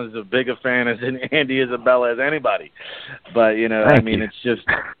know, I'm as big a fan as Andy Isabella as anybody. But, it's just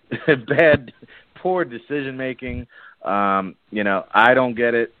bad, poor decision-making. I don't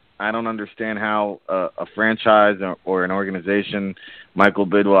get it. I don't understand how a franchise or an organization, Michael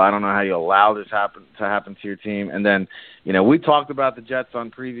Bidwell, I don't know how you allow this to happen to your team. And then, we talked about the Jets on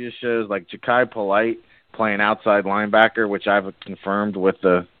previous shows, like Ja'Kai Polite playing outside linebacker, which I've confirmed with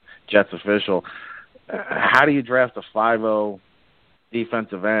the Jets official. How do you draft a 5'0"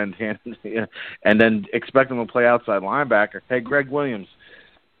 defensive end and then expect them to play outside linebacker? Hey, Greg Williams,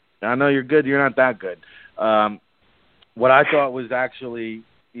 I know you're good. You're not that good. What I thought was actually,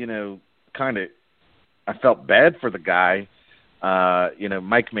 I felt bad for the guy.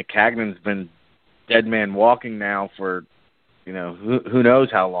 Mike McCagnon's been dead man walking now for, who knows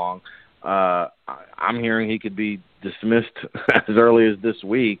how long. I'm hearing he could be dismissed as early as this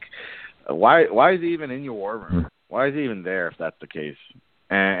week. Why is he even in your war room? Why is he even there if that's the case?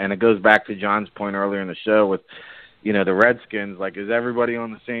 And it goes back to John's point earlier in the show with, the Redskins. Like, is everybody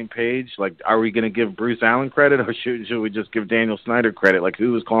on the same page? Like, are we going to give Bruce Allen credit, or should we just give Daniel Snyder credit? Like,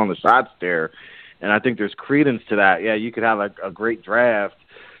 who was calling the shots there? And I think there's credence to that. Yeah, you could have a great draft,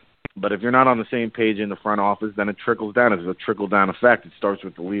 but if you're not on the same page in the front office, then it trickles down. It's a trickle-down effect. It starts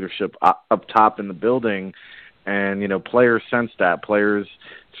with the leadership up top in the building, and, players sense that. Players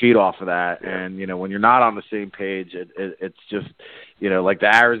feed off of that. And, when you're not on the same page, it's just, like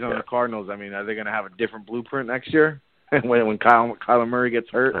the Arizona Cardinals, I mean, are they going to have a different blueprint next year? when Kyler Murray gets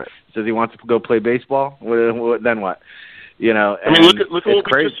hurt, says he wants to go play baseball, then what? Look at what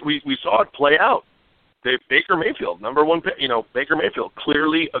we saw it play out. Baker Mayfield, number one pick. Baker Mayfield,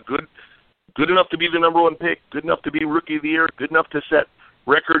 clearly a good enough to be the number one pick, good enough to be Rookie of the Year, good enough to set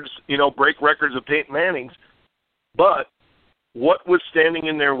records, break records of Peyton Manning's. But what was standing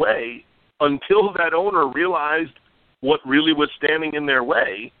in their way until that owner realized what really was standing in their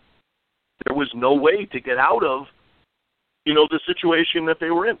way? There was no way to get out of, the situation that they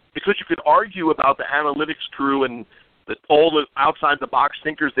were in. Because you could argue about the analytics crew and all the outside-the-box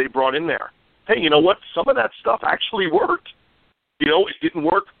thinkers they brought in there. Hey, you know what? Some of that stuff actually worked. It didn't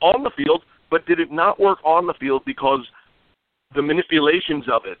work on the field, but did it not work on the field because the manipulations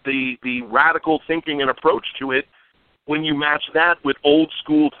of it, the radical thinking and approach to it, when you match that with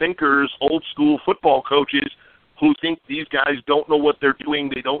old-school thinkers, old-school football coaches who think these guys don't know what they're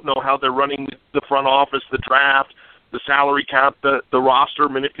doing, they don't know how they're running the front office, the draft, the salary cap, the roster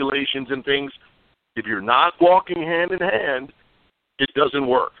manipulations and things, if you're not walking hand in hand, it doesn't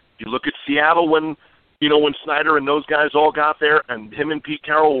work. You look at Seattle when Snyder and those guys all got there, and him and Pete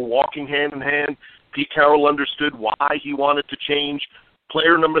Carroll were walking hand in hand. Pete Carroll understood why he wanted to change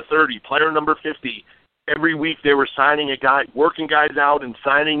player number 30, player number 50. Every week they were signing a guy, working guys out and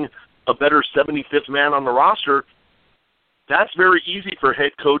signing a better 75th man on the roster. That's very easy for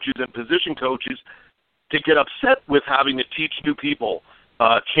head coaches and position coaches to get upset with having to teach new people,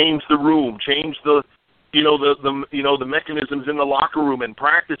 change the room, change the mechanisms in the locker room and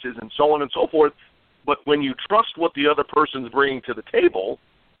practices and so on and so forth. But when you trust what the other person's bringing to the table,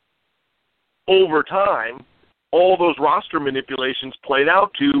 over time, all those roster manipulations played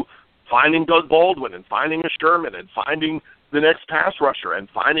out to finding Doug Baldwin and finding a Sherman and finding the next pass rusher and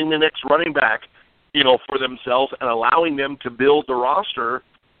finding the next running back, for themselves and allowing them to build the roster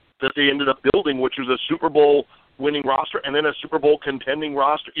that they ended up building, which was a Super Bowl winning roster and then a Super Bowl contending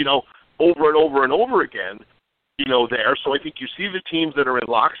roster, over and over and over again, there. So I think you see the teams that are in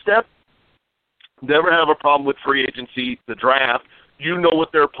lockstep never have a problem with free agency, the draft. You know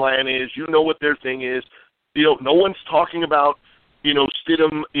what their plan is. You know what their thing is. No one's talking about,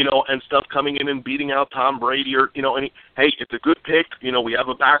 Stidham, and stuff coming in and beating out Tom Brady or, hey, it's a good pick. We have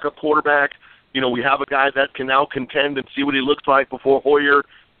a backup quarterback. We have a guy that can now contend and see what he looks like before Hoyer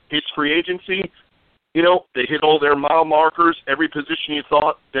hits free agency. They hit all their mile markers, every position you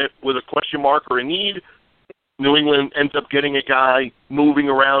thought that with a question mark or a need. New England ends up getting a guy, moving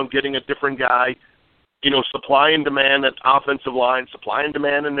around, getting a different guy. Supply and demand at offensive line, supply and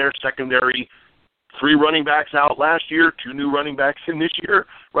demand in their secondary. 3 running backs out last year, 2 new running backs in this year,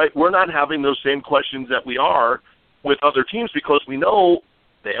 right? We're not having those same questions that we are with other teams because we know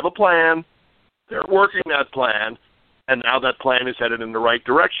they have a plan, they're working that plan, and now that plan is headed in the right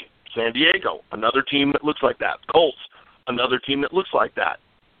direction. San Diego, another team that looks like that. Colts, another team that looks like that.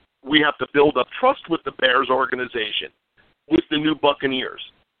 We have to build up trust with the Bears organization, with the new Buccaneers,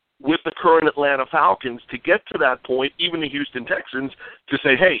 with the current Atlanta Falcons to get to that point, even the Houston Texans, to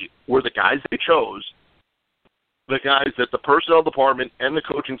say, hey, we're the guys they chose, the guys that the personnel department and the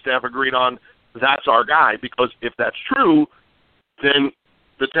coaching staff agreed on, that's our guy. Because if that's true, then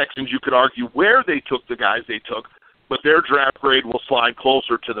the Texans, you could argue where they took the guys they took, but their draft grade will slide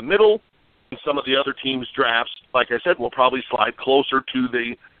closer to the middle, and some of the other teams' drafts, like I said, will probably slide closer to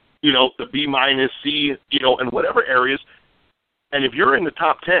the, the B minus C, and whatever areas. And if you're in the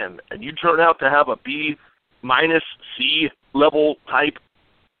top 10 and you turn out to have a B minus C level type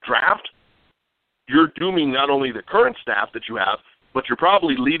draft, you're dooming not only the current staff that you have, but you're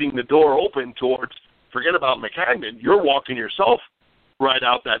probably leaving the door open towards, forget about Maccagnan, you're walking yourself right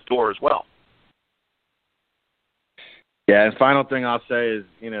out that door as well. Yeah, and final thing I'll say is,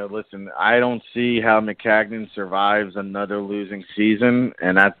 listen, I don't see how Maccagnan survives another losing season,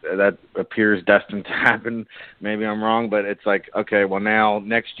 and that appears destined to happen. Maybe I'm wrong, but it's like, okay, well now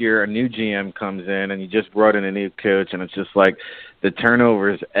next year a new GM comes in, and you just brought in a new coach, and it's just like the turnover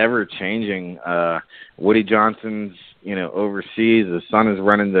is ever changing. Woody Johnson's, overseas. The son is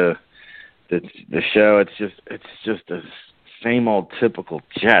running the show. It's just a same old typical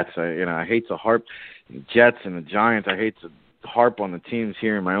Jets. I hate to harp. Jets and the Giants, I hate to harp on the teams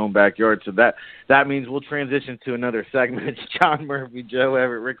here in my own backyard. So that means we'll transition to another segment. It's John Murphy, Joe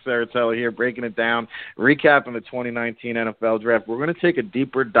Everett, Rick Saratella here, breaking it down, recapping the 2019 NFL Draft. We're going to take a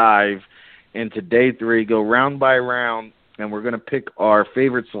deeper dive into day 3, go round by round, and we're going to pick our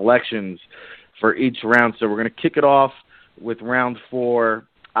favorite selections for each round. So we're going to kick it off with round 4.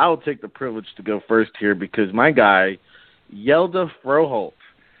 I'll take the privilege to go first here because my guy, Hjalte Froholdt,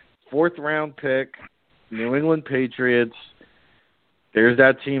 4th-round pick, New England Patriots. There's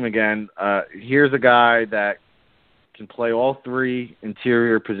that team again. Here's a guy that can play all 3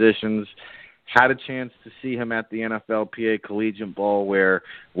 interior positions. Had a chance to see him at the NFLPA Collegiate Bowl where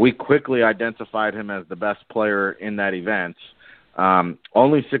we quickly identified him as the best player in that event.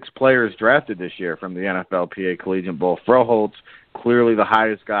 Only 6 players drafted this year from the NFLPA Collegiate Bowl. Froholdt's clearly the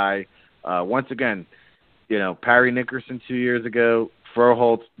highest guy. Once again, Parry Nickerson 2 years ago,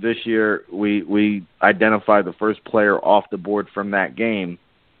 Froholdt this year, we identified the first player off the board from that game.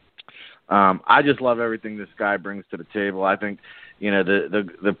 I just love everything this guy brings to the table. I think,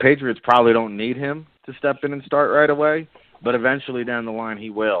 the Patriots probably don't need him to step in and start right away, but eventually down the line he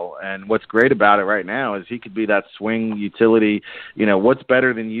will. And what's great about it right now is he could be that swing utility. What's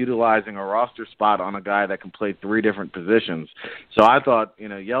better than utilizing a roster spot on a guy that can play 3 different positions? So I thought,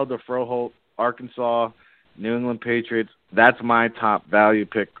 Hjalte Froholdt, Arkansas, New England Patriots, that's my top value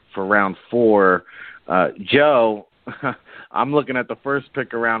pick for round 4. Joe, I'm looking at the first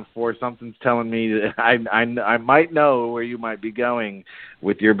pick of round 4. Something's telling me that I might know where you might be going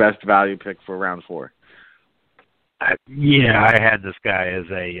with your best value pick for round 4. I had this guy as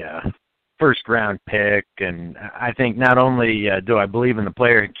a first-round pick, and I think not only do I believe in the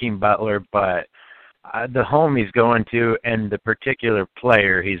player Hakeem Butler, but the home he's going to and the particular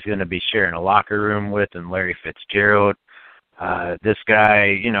player he's going to be sharing a locker room with, and Larry Fitzgerald. This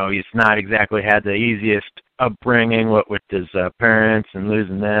guy, he's not exactly had the easiest upbringing, what with his parents and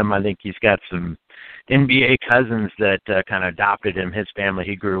losing them. I think he's got some NBA cousins that kind of adopted him, his family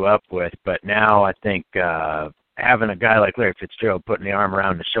he grew up with. But now I think having a guy like Larry Fitzgerald putting the arm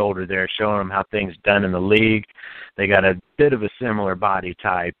around the shoulder there, showing him how things done in the league. They got a bit of a similar body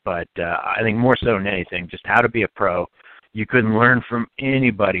type, but I think more so than anything, just how to be a pro. You couldn't learn from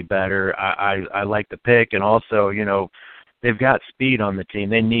anybody better. I like the pick, and also, they've got speed on the team.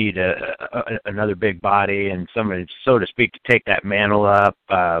 They need another big body and somebody, so to speak, to take that mantle up.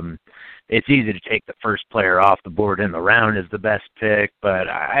 It's easy to take the first player off the board in the round as the best pick, but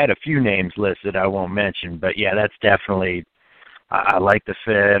I had a few names listed I won't mention. But, yeah, that's definitely I like the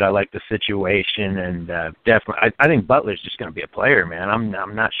fit. I like the situation, and definitely I think Butler's just going to be a player, man.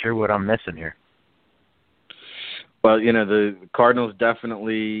 I'm not sure what I'm missing here. Well, the Cardinals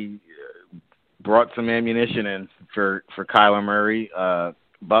definitely brought some ammunition in for Kyler Murray.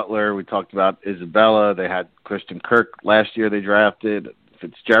 Butler, we talked about Isabella. They had Christian Kirk last year they drafted.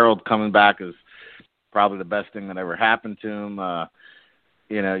 Fitzgerald coming back is probably the best thing that ever happened to him.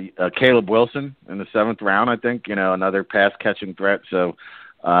 Caleb Wilson in the 7th round, I think, another pass-catching threat. So,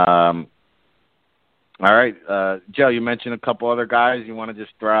 all right. Joe, you mentioned a couple other guys. You want to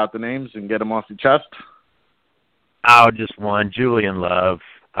just throw out the names and get them off your chest? Just one, Julian Love.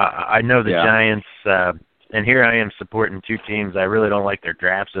 I know the Giants, and here I am supporting 2 teams. I really don't like their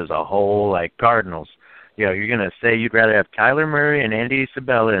drafts as a whole, like Cardinals. you're going to say you'd rather have Kyler Murray and Andy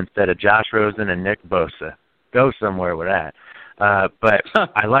Isabella instead of Josh Rosen and Nick Bosa. Go somewhere with that. But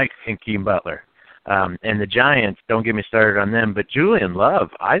I like Hakeem Butler. And the Giants, don't get me started on them, but Julian Love,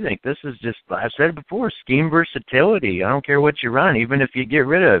 I think this is just, I've said it before, scheme versatility. I don't care what you run, even if you get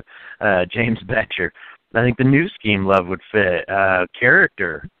rid of James Betcher. I think the new scheme Love would fit.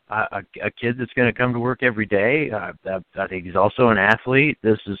 Character, a kid that's going to come to work every day. I think he's also an athlete.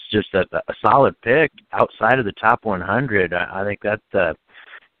 This is just a solid pick outside of the top 100. I think that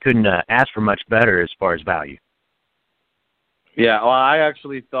couldn't ask for much better as far as value. Yeah, well, I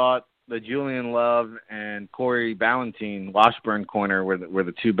actually thought the Julian Love and Corey Ballentine Washburn corner were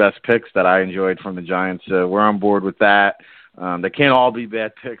the two best picks that I enjoyed from the Giants. So we're on board with that. They can't all be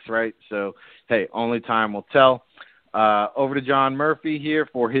bad picks, right? So, hey, only time will tell. Over to John Murphy here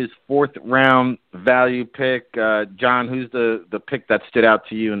for his fourth-round value pick. John, who's the pick that stood out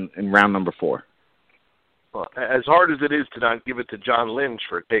to you in round number 4? Well, as hard as it is to not give it to John Lynch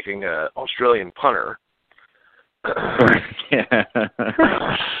for taking an Australian punter, yeah.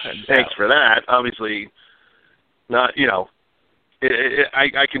 Thanks for that. Obviously, not,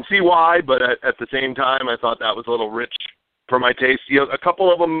 I can see why, but at the same time, I thought that was a little rich for my taste. A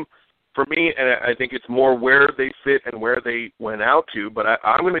couple of them for me, and I think it's more where they fit and where they went out to. But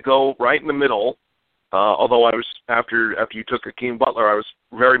I'm going to go right in the middle. Although I was after you took Hakeem Butler, I was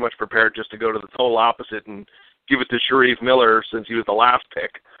very much prepared just to go to the total opposite and give it to Sharif Miller since he was the last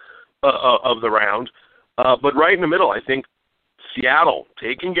pick of the round. But right in the middle, I think Seattle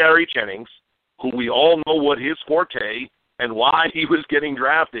taking Gary Jennings, who we all know what his forte and why he was getting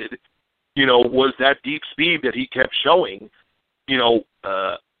drafted, was that deep speed that he kept showing,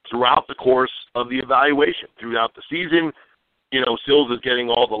 throughout the course of the evaluation, throughout the season. Sills is getting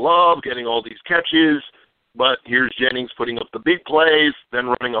all the love, getting all these catches, but here's Jennings putting up the big plays,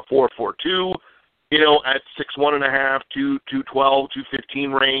 then running a 4.42, at 6'1.5", 212,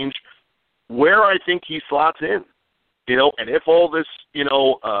 215 range, where I think he slots in, and if all this,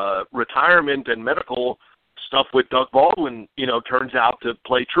 retirement and medical stuff with Doug Baldwin, turns out to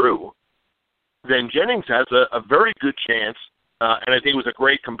play true, then Jennings has a very good chance, and I think it was a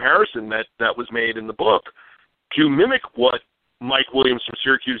great comparison that was made in the book, to mimic what Mike Williams from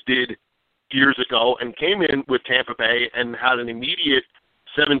Syracuse did years ago and came in with Tampa Bay and had an immediate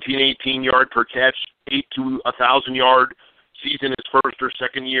 17, 18 yard per catch, 8 to 1,000-yard season his first or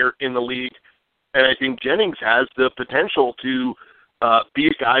second year in the league. And I think Jennings has the potential to be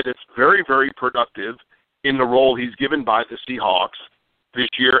a guy that's very, very productive in the role he's given by the Seahawks this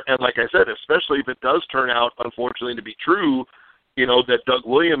year. And like I said, especially if it does turn out, unfortunately, to be true, that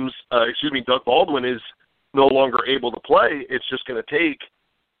Doug Baldwin is no longer able to play, it's just going to take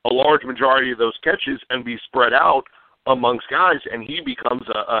a large majority of those catches and be spread out amongst guys, and he becomes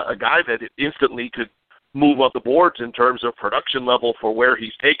a guy that instantly could move up the boards in terms of production level for where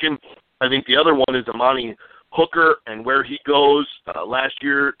he's taken. I think the other one is Amani Hooker and where he goes. Last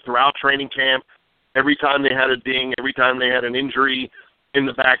year throughout training camp, every time they had a ding, every time they had an injury in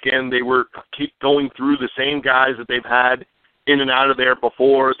the back end, they were keep going through the same guys that they've had in and out of there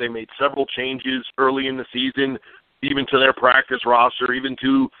before. They made several changes early in the season, even to their practice roster, even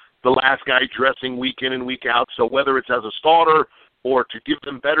to the last guy dressing week in and week out. So whether it's as a starter or to give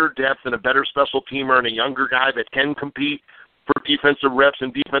them better depth and a better special teamer and a younger guy that can compete for defensive reps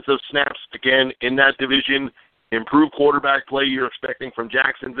and defensive snaps, again, in that division, improved quarterback play you're expecting from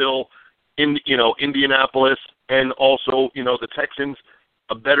Jacksonville, in Indianapolis, and also, the Texans,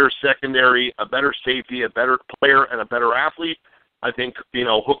 a better secondary, a better safety, a better player, and a better athlete. I think,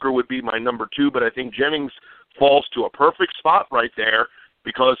 Hooker would be my number 2, but I think Jennings falls to a perfect spot right there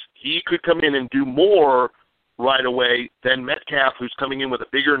because he could come in and do more right away than Metcalf, who's coming in with a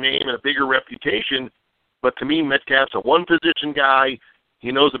bigger name and a bigger reputation. But to me, Metcalf's a one-position guy.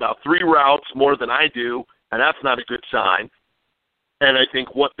 He knows about 3 routes more than I do, and that's not a good sign. And I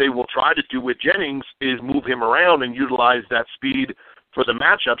think what they will try to do with Jennings is move him around and utilize that speed for the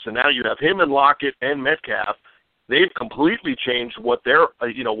matchups. And now you have him and Lockett and Metcalf. They've completely changed what their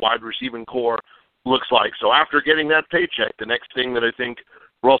wide receiving core looks like. So after getting that paycheck, the next thing that I think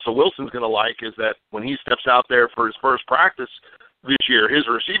Russell Wilson's going to like is that when he steps out there for his first practice this year, his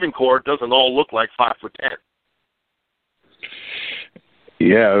receiving core doesn't all look like 5'10".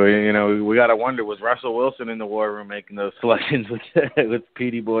 Yeah, we got to wonder, was Russell Wilson in the war room making those selections with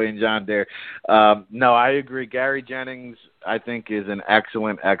Petey Boy and John Dare? No, I agree. Gary Jennings, I think, is an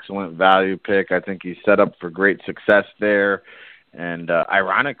excellent value pick. I think he's set up for great success there. And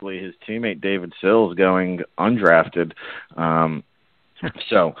ironically, his teammate David Sills going undrafted.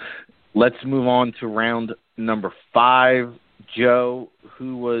 So let's move on to round number 5. Joe,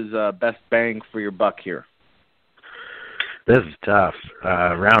 who was best bang for your buck here? This is tough.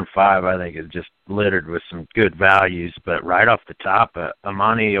 Round 5, I think, is just littered with some good values. But right off the top,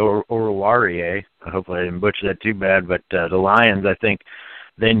 Amani Oruwariye, hopefully I didn't butcher that too bad, but the Lions, I think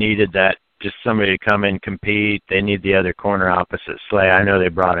they needed that, just somebody to come in and compete. They need the other corner opposite Slay. I know they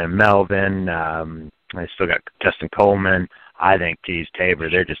brought in Melvin. They still got Justin Coleman. I think Tease Tabor,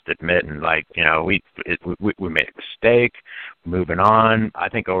 they're just admitting, like, you know, we made a mistake, moving on. I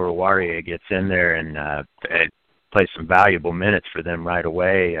think Oruwariye gets in there and play some valuable minutes for them right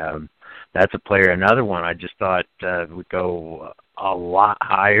away. That's a player. Another one I just thought would go a lot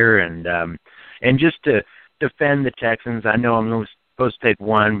higher, and just to defend the Texans. I know I'm supposed to take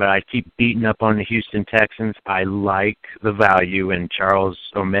one, but I keep beating up on the Houston Texans. I like the value in Charles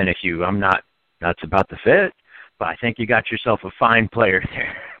Omenihu. I'm not nuts about the fit, but I think you got yourself a fine player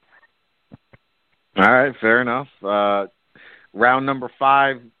there. All right, fair enough. Round number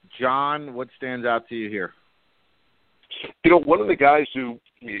 5, John, what stands out to you here? You know, one of the guys who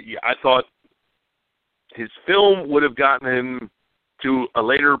I thought his film would have gotten him to a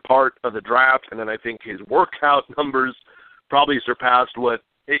later part of the draft, and then I think his workout numbers probably surpassed what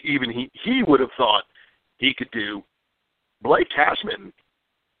even he would have thought he could do. Blake Cashman,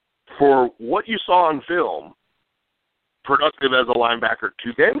 for what you saw on film, productive as a linebacker,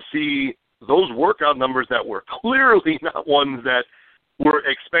 to then see those workout numbers that were clearly not ones that were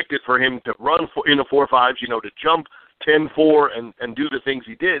expected for him to run in the 4.5s, you know, to jump 10-4 and do the things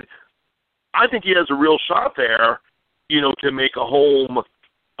he did. I think he has a real shot there, you know, to make a home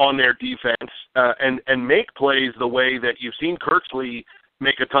on their defense and make plays the way that you've seen Kirksey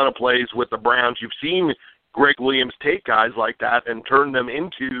make a ton of plays with the Browns. You've seen Greg Williams take guys like that and turn them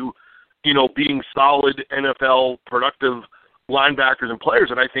into, you know, being solid NFL productive linebackers and players.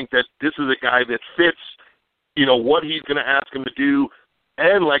 And I think that this is a guy that fits, you know, what he's going to ask him to do.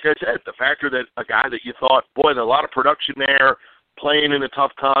 And like I said, the factor that a guy that you thought, boy, there's a lot of production there, playing in a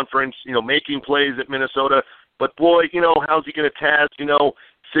tough conference, you know, making plays at Minnesota. But, boy, you know, how's he going to test, you know,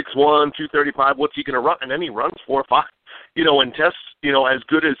 6'1", 235, what's he going to run? And then he runs 4.5, you know, and tests, you know, as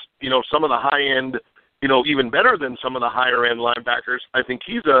good as, you know, some of the high-end, you know, even better than some of the higher-end linebackers. I think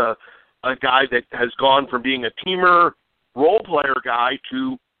he's a guy that has gone from being a teamer, role player guy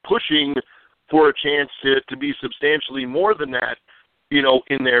to pushing for a chance to be substantially more than that, you know,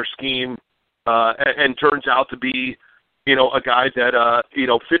 in their scheme, and turns out to be, you know, a guy that, you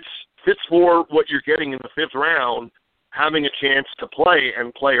know, fits for what you're getting in the 5th round, having a chance to play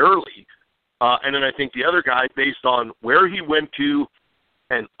and play early. And then I think the other guy, based on where he went to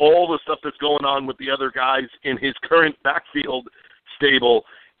and all the stuff that's going on with the other guys in his current backfield stable,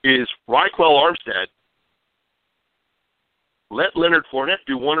 is Raquel Armstead. Let Leonard Fournette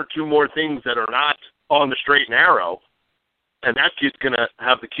do one or two more things that are not on the straight and narrow, and that kid's going to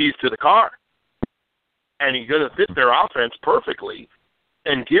have the keys to the car. And he's going to fit their offense perfectly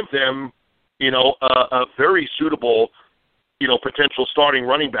and give them, you know, a very suitable, you know, potential starting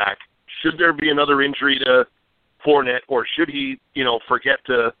running back. Should there be another injury to Fournette, or should he, you know, forget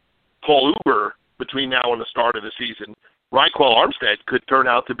to call Uber between now and the start of the season, Raquel Armstead could turn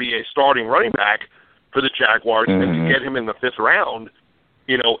out to be a starting running back for the Jaguars, and to get him in the 5th round,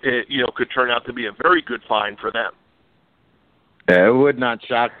 you know, could turn out to be a very good find for them. Yeah, it would not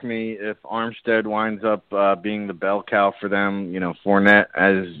shock me if Armstead winds up being the bell cow for them. You know, Fournette,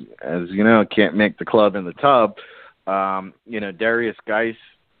 as you know, can't make the club in the tub. You know, Darius Geis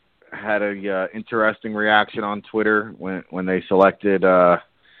had a interesting reaction on Twitter when they selected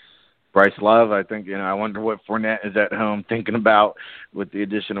Bryce Love. I think, you know, I wonder what Fournette is at home thinking about with the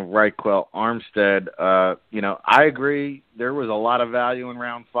addition of Raquel Armstead. You know, I agree. There was a lot of value in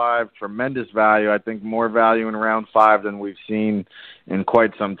round 5, tremendous value. I think more value in round 5 than we've seen in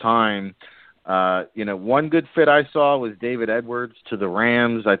quite some time. You know, one good fit I saw was David Edwards to the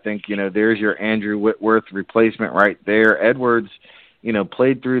Rams. I think, you know, there's your Andrew Whitworth replacement right there. Edwards, you know,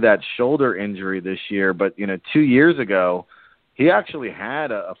 played through that shoulder injury this year, but, you know, 2 years ago, he actually had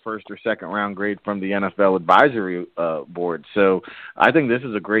a 1st or 2nd round grade from the NFL advisory board. So I think this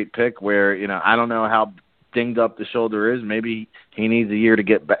is a great pick where, you know, I don't know how dinged up the shoulder is. Maybe he needs a year to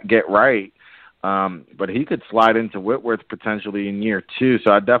get right. But he could slide into Whitworth potentially in year 2.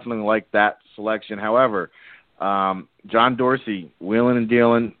 So I definitely like that selection. However, John Dorsey, wheeling and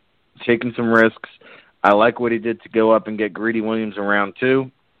dealing, taking some risks. I like what he did to go up and get Greedy Williams in round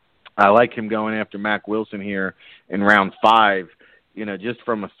 2. I like him going after Mack Wilson here in round 5. You know, just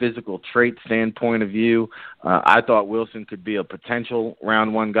from a physical trait standpoint of view, I thought Wilson could be a potential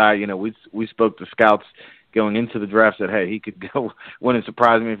round 1 guy. You know, we spoke to scouts going into the draft, said, hey, he could go. Wouldn't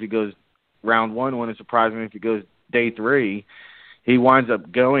surprise me if he goes round 1. Wouldn't surprise me if he goes day 3. he winds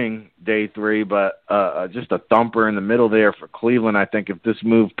up going day 3, but just a thumper in the middle there for Cleveland. I think if this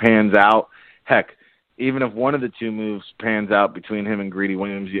move pans out, heck, even if one of the two moves pans out between him and Greedy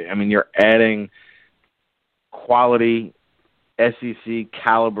Williams, you're adding quality SEC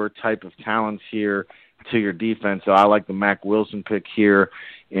caliber type of talents here to your defense. So I like the Mack Wilson pick here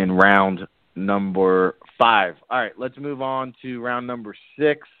in round number 5. All right, let's move on to round number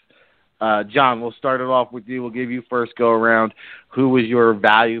 6. John, we'll start it off with you. We'll give you first go around. Who was your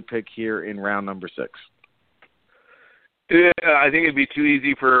value pick here in round number 6? Yeah, I think it'd be too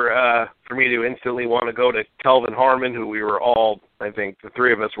easy for me to instantly want to go to Kelvin Harmon, who we were all, I think the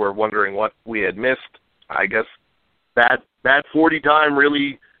three of us were wondering what we had missed. I guess that 40 time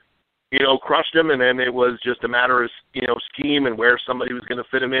really, crushed him, and then it was just a matter of, scheme and where somebody was going to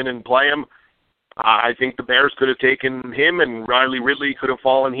fit him in and play him. I think the Bears could have taken him, and Riley Ridley could have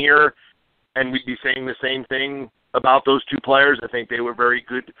fallen here, and we'd be saying the same thing about those two players. I think they were very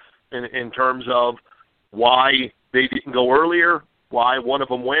good in terms of why they didn't go earlier, why one of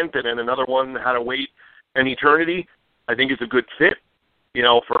them went, and then another one had to wait an eternity. I think it's a good fit,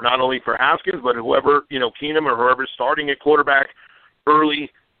 for not only for Haskins, but whoever, Keenum or whoever's starting at quarterback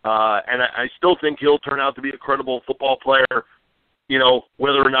early. And I still think he'll turn out to be a credible football player,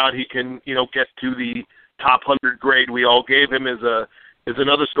 whether or not he can, get to the top 100 grade we all gave him is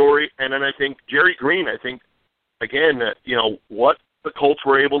another story. And then I think Jerry Green, again, what the Colts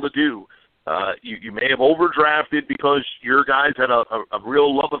were able to do. You may have overdrafted because your guys had a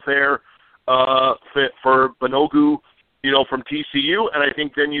real love affair for Banogu, from TCU, and I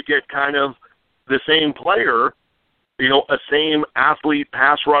think then you get kind of the same player, a same athlete,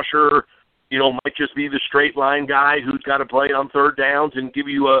 pass rusher, might just be the straight line guy who's got to play on third downs and give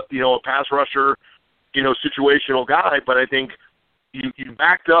you a pass rusher, situational guy. But I think you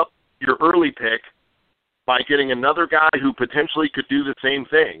backed up your early pick by getting another guy who potentially could do the same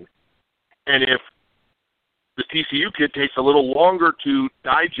thing. And if the TCU kid takes a little longer to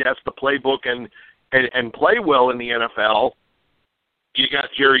digest the playbook and play well in the NFL, you got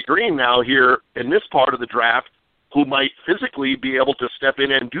Jerry Green now here in this part of the draft who might physically be able to step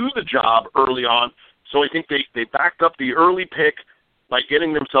in and do the job early on. So I think they backed up the early pick by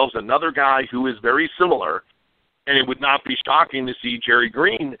getting themselves another guy who is very similar, and it would not be shocking to see Jerry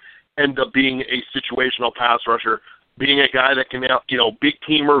Green end up being a situational pass rusher, being a guy that can, big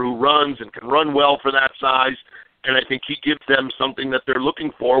teamer who runs and can run well for that size. And I think he gives them something that they're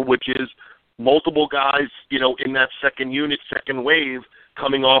looking for, which is multiple guys, in that second unit, second wave,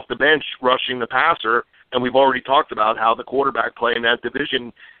 coming off the bench, rushing the passer. And we've already talked about how the quarterback play in that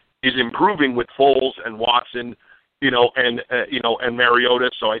division is improving with Foles and Watson, and Mariota.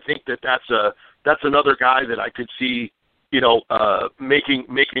 So I think that's another guy that I could see, making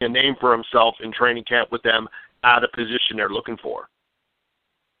a name for himself in training camp with them at a position they're looking for.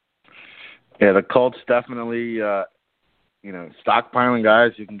 Yeah, the Colts definitely, stockpiling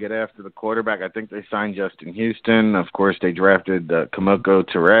guys who can get after the quarterback. I think they signed Justin Houston. Of course, they drafted Kamoko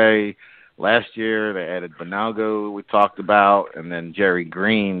Toure. Last year, they added Banogu, we talked about, and then Jerry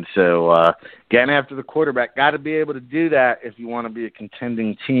Green. So getting after the quarterback, got to be able to do that if you want to be a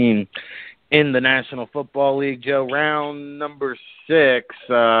contending team in the National Football League. Joe, round number 6,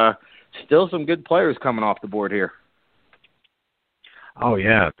 still some good players coming off the board here. Oh,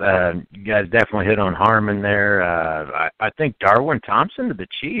 yeah. You guys definitely hit on Harmon there. I think Darwin Thompson to the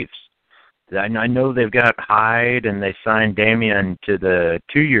Chiefs. I know they've got Hyde and they signed Damian to the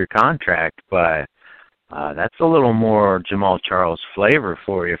 2-year contract, but that's a little more Jamal Charles flavor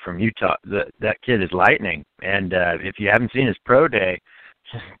for you from Utah. That kid is lightning. And if you haven't seen his pro day,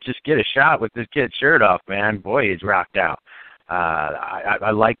 just get a shot with this kid's shirt off, man. Boy, he's rocked out.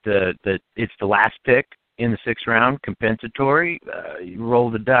 I like it's the last pick in the 6th round, compensatory. You roll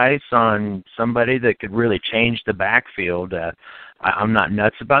the dice on somebody that could really change the backfield. I'm not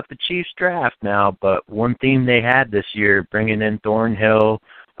nuts about the Chiefs draft now, but one theme they had this year, bringing in Thornhill,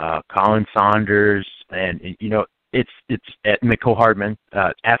 Colin Saunders, and it's at Mecole Hardman,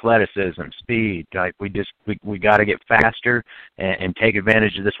 athleticism, speed. Like we got to get faster and take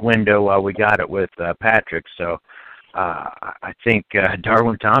advantage of this window while we got it with Patrick. So I think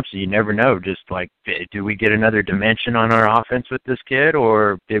Darwin Thompson, you never know. Just like, do we get another dimension on our offense with this kid,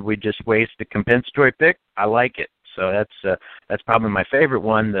 or did we just waste a compensatory pick? I like it. So that's probably my favorite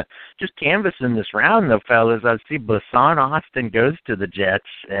one. Just canvassing this round, though, fellas, I see Bassan Austin goes to the Jets,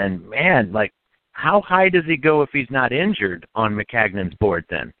 and man, like, how high does he go if he's not injured on McCagnon's board?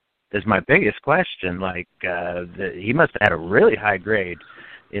 Then is my biggest question. Like, he must have had a really high grade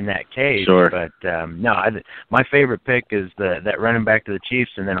in that case. Sure. But no, my favorite pick is that running back to the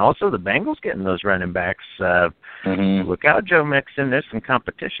Chiefs, and then also the Bengals getting those running backs. Look out, Joe Mixon. There's some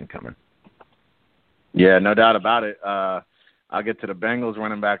competition coming. Yeah, no doubt about it. I'll get to the Bengals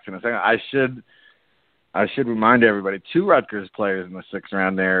running backs in a second. I should remind everybody, 2 Rutgers players in the 6th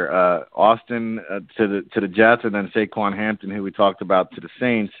round there. Austin to the Jets, and then Saquon Hampton, who we talked about, to the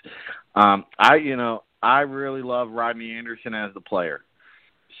Saints. I really love Rodney Anderson as the player.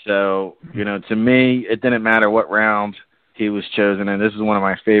 So, to me, it didn't matter what round he was chosen, and this is one of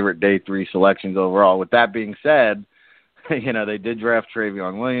my favorite day 3 selections overall. With that being said, they did draft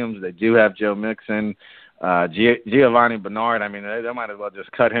Travion Williams. They do have Joe Mixon. Giovanni Bernard, I mean, they might as well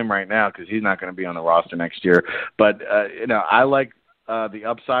just cut him right now because he's not going to be on the roster next year. But, I like the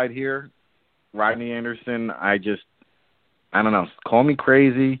upside here. Rodney Anderson, I don't know. Call me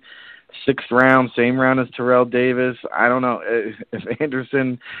crazy. 6th round, same round as Terrell Davis. I don't know. If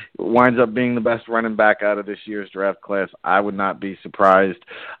Anderson winds up being the best running back out of this year's draft class, I would not be surprised.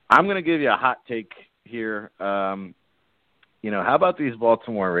 I'm going to give you a hot take here. How about these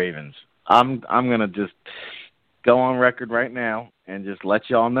Baltimore Ravens? I'm going to just go on record right now and just let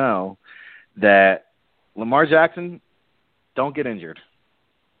y'all know that Lamar Jackson, don't get injured.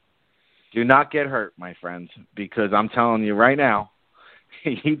 Do not get hurt, my friends, because I'm telling you right now,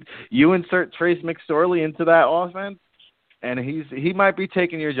 you insert Trace McSorley into that offense, and he might be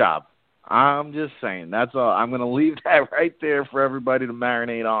taking your job. I'm just saying. That's all. I'm going to leave that right there for everybody to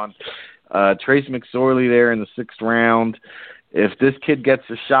marinate on. Trace McSorley there in the 6th round. If this kid gets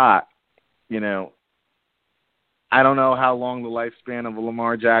a shot, I don't know how long the lifespan of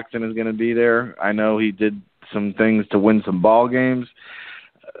Lamar Jackson is going to be there. I know he did some things to win some ball games,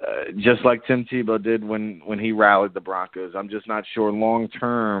 just like Tim Tebow did when he rallied the Broncos. I'm just not sure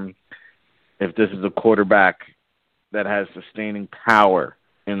long-term if this is a quarterback that has sustaining power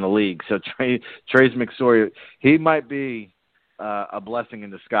in the league. So Trace McSorley, he might be a blessing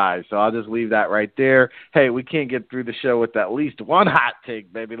in disguise. So I'll just leave that right there. Hey, we can't get through the show with at least one hot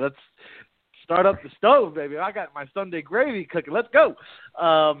take, baby. Let's start up the stove, baby. I got my Sunday gravy cooking. Let's go.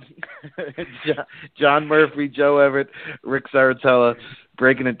 John Murphy, Joe Everett, Rick Saratella,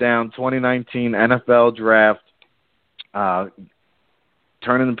 breaking it down. 2019 NFL Draft.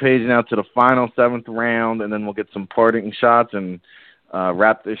 Turning the page now to the final 7th round, and then we'll get some parting shots and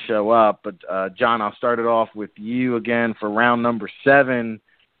wrap this show up. But, John, I'll start it off with you again for round number 7,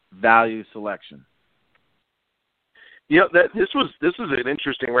 value selection. This was an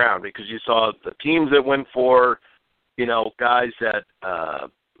interesting round because you saw the teams that went for, guys that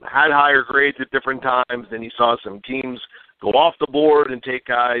had higher grades at different times. Then you saw some teams go off the board and take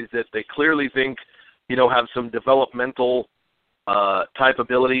guys that they clearly think, have some developmental type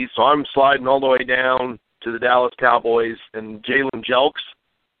abilities. So I'm sliding all the way down to the Dallas Cowboys and Jalen Jelks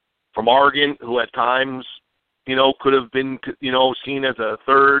from Oregon, who at times, could have been, seen as a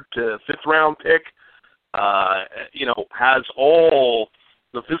 3rd to 5th round pick. Has all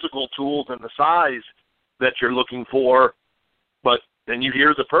the physical tools and the size that you're looking for. But then you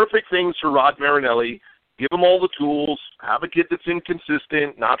hear the perfect things for Rod Marinelli. Give him all the tools. Have a kid that's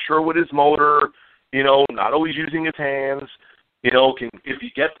inconsistent, not sure with his motor, not always using his hands. If he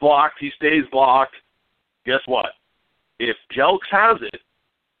gets blocked, he stays blocked. Guess what? If Jelks has it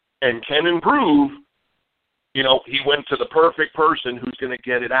and can improve, he went to the perfect person who's going to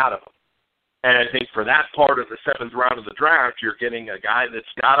get it out of him. And I think for that part of the 7th round of the draft, you're getting a guy that's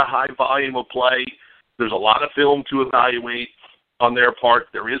got a high volume of play. There's a lot of film to evaluate on their part.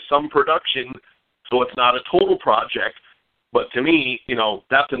 There is some production, so it's not a total project. But to me,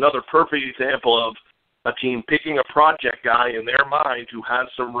 that's another perfect example of a team picking a project guy in their mind who has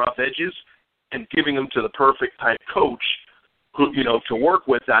some rough edges and giving him to the perfect type coach who, to work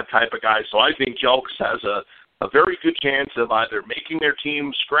with that type of guy. So I think Jelks has a very good chance of either making their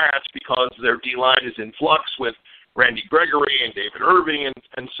team scratch because their D-line is in flux with Randy Gregory and David Irving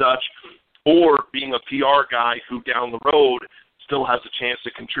and such, or being a PR guy who down the road still has a chance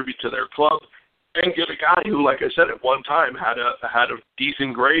to contribute to their club and get a guy who, like I said, at one time had a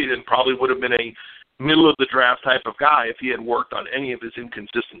decent grade and probably would have been a middle-of-the-draft type of guy if he had worked on any of his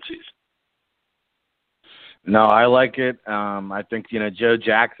inconsistencies. No, I like it. I think, Joe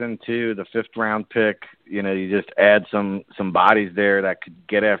Jackson, too, the 5th round pick, you just add some bodies there that could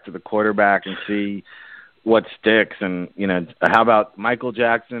get after the quarterback and see what sticks. And, how about Michael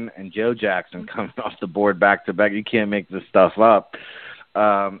Jackson and Joe Jackson coming off the board back-to-back? You can't make this stuff up.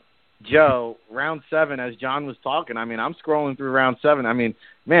 Joe, round 7, as John was talking, I'm scrolling through round 7.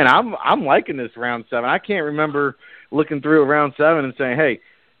 Man, I'm liking this round 7. I can't remember looking through round 7 and saying, hey,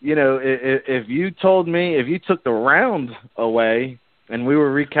 if you told me, if you took the round away, and we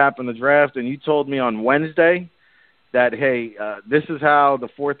were recapping the draft, and you told me on Wednesday that, hey, this is how the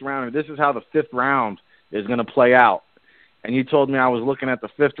fourth round, or this is how the fifth round is going to play out. And you told me I was looking at the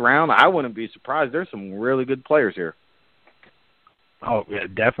fifth round. I wouldn't be surprised. There's some really good players here. Oh, yeah,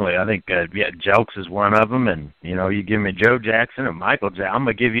 definitely. I think, Jelks is one of them. And, you give me Joe Jackson and Michael Jackson. I'm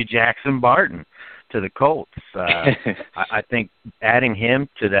going to give you Jackson Barton to the Colts. I think adding him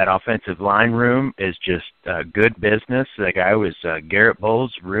to that offensive line room is just good business. The guy was Garrett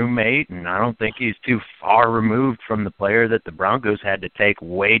Bowles' roommate, and I don't think he's too far removed from the player that the Broncos had to take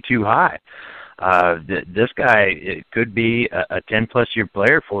way too high. This guy, it could be a 10-plus year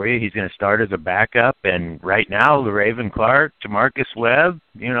player for you. He's going to start as a backup, and right now, Raven Clark, Demarcus Webb,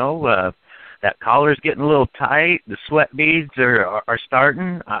 that collar's getting a little tight. The sweat beads are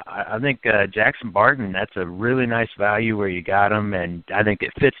starting. I think Jackson Barton, that's a really nice value where you got him, and I think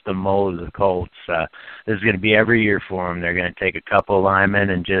it fits the mold of the Colts. This is going to be every year for them. They're going to take a couple of linemen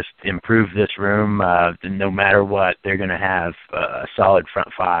and just improve this room. No matter what, they're going to have a solid front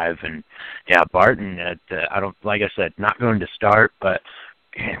five. And, yeah, Barton, I don't, like I said, not going to start, but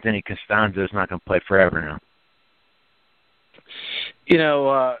Anthony Costanzo is not going to play forever now.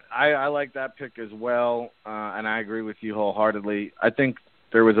 I like that pick as well, and I agree with you wholeheartedly. I think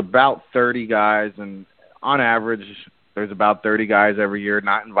there was about 30 guys, and on average, there's about 30 guys every year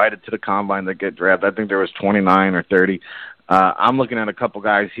not invited to the combine that get drafted. I think there was 29 or 30. I'm looking at a couple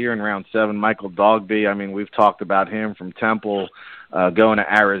guys here in round 7. Michael Dogby, I mean, we've talked about him from Temple going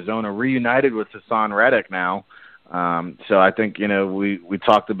to Arizona, reunited with Hassan Reddick now. So I think, we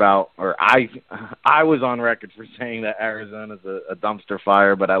talked about, or I was on record for saying that Arizona's a dumpster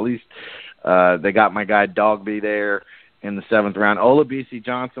fire, but at least they got my guy Dogby there in the 7th round. Olabisi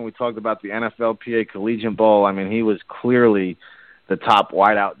Johnson, we talked about the NFLPA Collegiate Bowl. I mean, he was clearly the top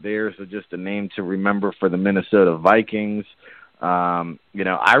wideout there, so just a name to remember for the Minnesota Vikings.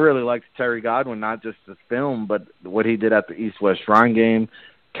 I really liked Terry Godwin, not just the film, but what he did at the East-West Shrine game.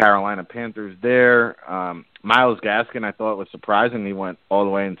 Carolina Panthers there. Myles Gaskin, I thought was surprising. He went all the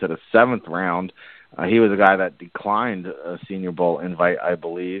way into the 7th round. He was a guy that declined a Senior Bowl invite, I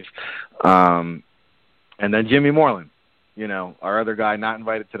believe. And then Jimmy Moreland, our other guy not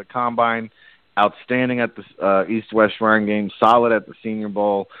invited to the Combine, outstanding at the East-West Shrine game, solid at the Senior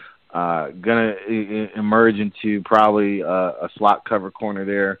Bowl, going to emerge into probably a slot cover corner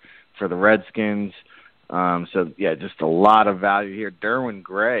there for the Redskins. Just a lot of value here. Derwin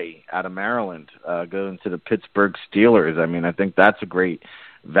Gray out of Maryland going to the Pittsburgh Steelers. I mean, I think that's a great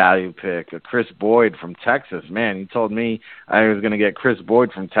value pick. Chris Boyd from Texas. Man, he told me I was going to get Chris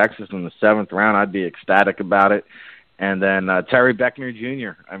Boyd from Texas in the 7th round. I'd be ecstatic about it. And then Terry Beckner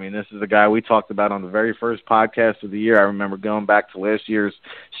Jr. I mean, this is the guy we talked about on the very first podcast of the year. I remember going back to last year's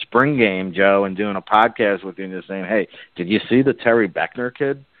spring game, Joe, and doing a podcast with you and just saying, hey, did you see the Terry Beckner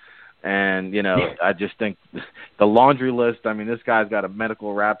kid? And, I just think the laundry list, I mean, this guy's got a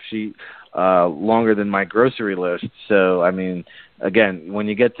medical rap sheet longer than my grocery list. So, I mean, again, when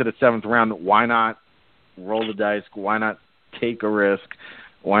you get to the 7th round, why not roll the dice? Why not take a risk?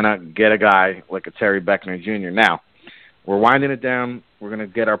 Why not get a guy like a Terry Beckner Jr.? Now, we're winding it down. We're going to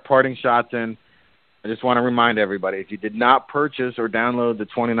get our parting shots in. I just want to remind everybody, if you did not purchase or download the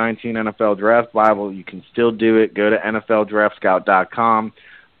 2019 NFL Draft Bible, you can still do it. Go to NFLDraftScout.com.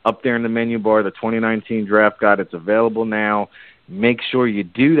 Up there in the menu bar, the 2019 Draft Guide, it's available now. Make sure you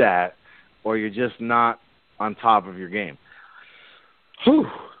do that, or you're just not on top of your game. Whew.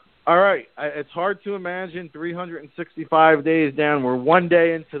 All right. It's hard to imagine 365 days down. We're one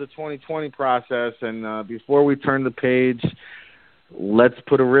day into the 2020 process, and before we turn the page, let's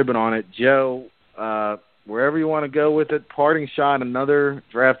put a ribbon on it. Joe, wherever you want to go with it, parting shot, another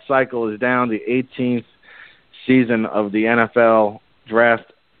draft cycle is down, the 18th season of the NFL Draft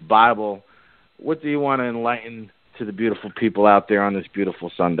Bible. What do you want to enlighten to the beautiful people out there on this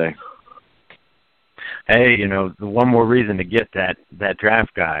beautiful Sunday? Hey, the one more reason to get that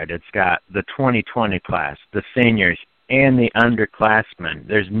draft guide. It's got the 2020 class, the seniors, and the underclassmen.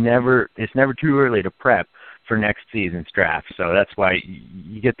 It's never too early to prep for next season's draft. So that's why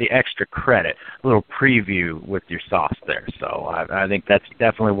you get the extra credit, a little preview with your sauce there. So I think that's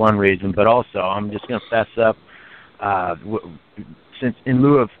definitely one reason. But also, I'm just going to fess up, since in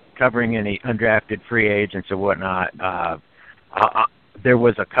lieu of covering any undrafted free agents or whatnot, there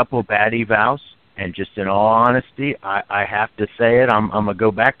was a couple bad evals, and just in all honesty, I have to say it, I'm going to go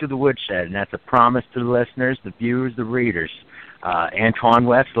back to the woodshed, and that's a promise to the listeners, the viewers, the readers. Antoine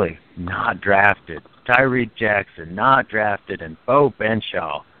Wesley, not drafted. Tyree Jackson, not drafted. And Bo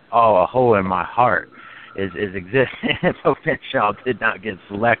Benshaw, a hole in my heart. is existing. Bo Fanshawe did not get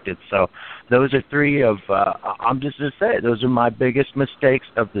selected. So those are three of, I'm just going to say, those are my biggest mistakes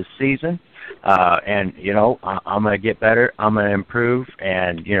of the season. And, you know, I'm going to get better. I'm going to improve.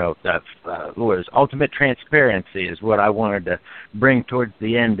 And, you know, ultimate transparency is what I wanted to bring towards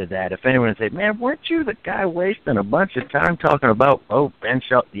the end of that. If anyone said, man, weren't you the guy wasting a bunch of time talking about Bo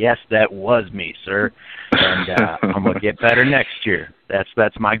Fanshawe? Yes, that was me, sir. And I'm going to get better next year.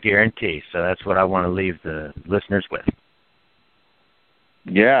 That's my guarantee. So that's what I want to leave the listeners with.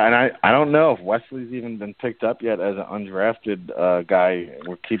 Yeah, and I don't know if Wesley's even been picked up yet as an undrafted guy.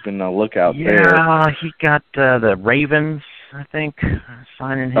 We're keeping a lookout there. Yeah, he got the Ravens, I think,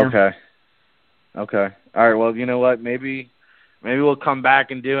 signing him. Okay. All right, well, you know what? Maybe we'll come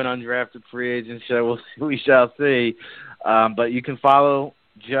back and do an undrafted free agent show. We shall see. But you can follow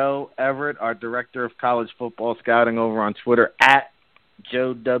Joe Everett, our director of college football scouting, over on Twitter, at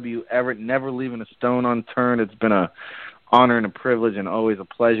Joe W. Everett, never leaving a stone unturned. It's been a honor and a privilege and always a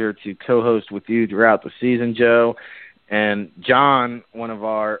pleasure to co-host with you throughout the season, Joe. And John, one of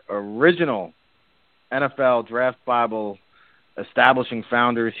our original NFL Draft Bible establishing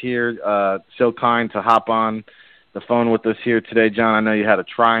founders here, so kind to hop on the phone with us here today. John, I know you had a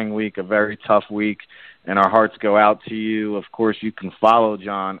trying week, a very tough week, and our hearts go out to you. Of course, you can follow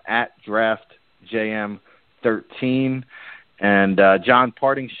John at DraftJM13. And John,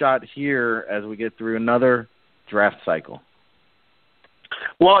 parting shot here as we get through another draft cycle.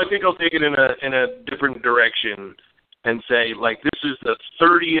 Well, I think I'll take it in a different direction and say, like, this is the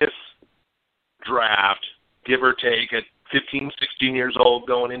 30th draft, give or take, at 15, 16 years old,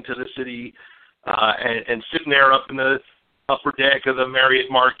 going into the city and sitting there up in the upper deck of the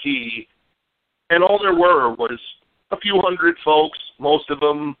Marriott Marquis, and all there were was a few hundred folks, most of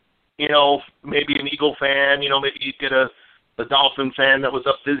them, you know, maybe an Eagle fan, you know, maybe you'd get a Dolphin fan that was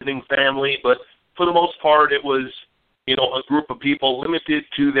up visiting family, but for the most part, it was, you know, a group of people limited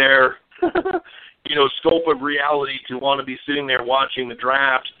to their, you know, scope of reality to want to be sitting there watching the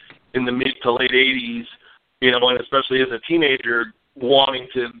draft in the mid to late 80s, you know, and especially as a teenager wanting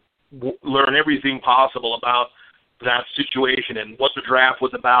to learn everything possible about that situation and what the draft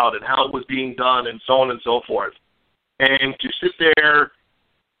was about and how it was being done and so on and so forth. And to sit there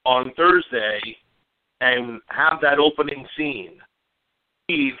on Thursday and have that opening scene,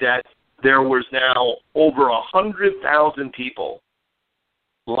 see that there was now over 100,000 people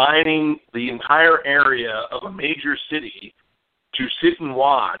lining the entire area of a major city to sit and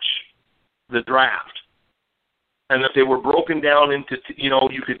watch the draft. And that they were broken down into, you know,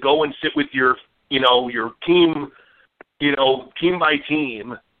 you could go and sit with your, you know, your team, you know, team by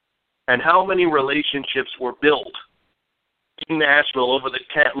team, and how many relationships were built in Nashville over the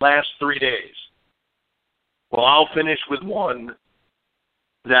last 3 days. Well, I'll finish with one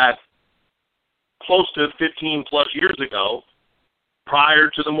that close to 15-plus years ago, prior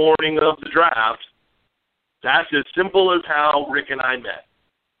to the morning of the draft, that's as simple as how Rick and I met.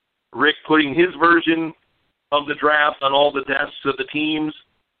 Rick putting his version of the draft on all the desks of the teams,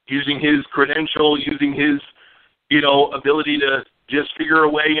 using his credential, using his, you know, ability to just figure a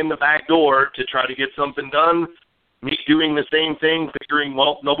way in the back door to try to get something done. Me doing the same thing, figuring,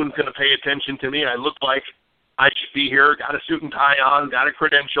 well, no one's going to pay attention to me. I look like I should be here, got a suit and tie on, got a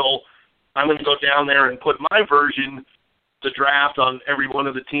credential. I'm going to go down there and put my version, the draft, on every one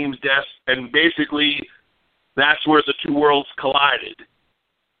of the team's desks, and basically that's where the two worlds collided.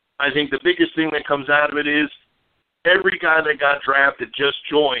 I think the biggest thing that comes out of it is every guy that got drafted just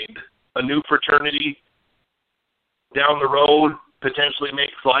joined a new fraternity down the road, potentially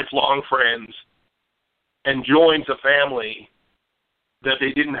makes lifelong friends, and joins a family that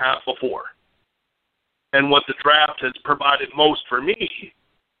they didn't have before. And what the draft has provided most for me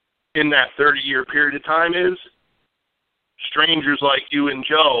in that 30-year period of time is strangers like you and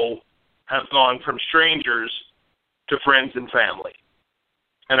Joe have gone from strangers to friends and family.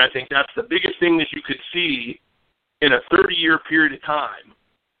 And I think that's the biggest thing that you could see in a 30-year period of time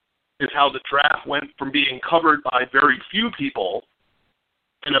is how the draft went from being covered by very few people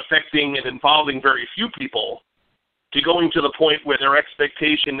and affecting and involving very few people to going to the point where their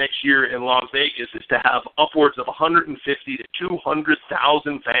expectation next year in Las Vegas is to have upwards of 150 to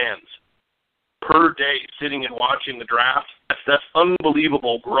 200,000 fans per day sitting and watching the draft. That's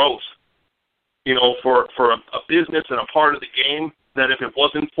unbelievable growth, you know, for a business and a part of the game that if it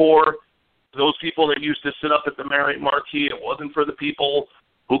wasn't for those people that used to sit up at the Marriott Marquis, it wasn't for the people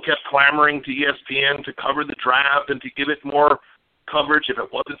who kept clamoring to ESPN to cover the draft and to give it more coverage, if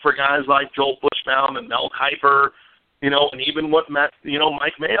it wasn't for guys like Joel Bushbaum and Mel Kiper, you know, and even what Mike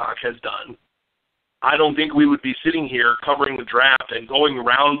Mayock has done, I don't think we would be sitting here covering the draft and going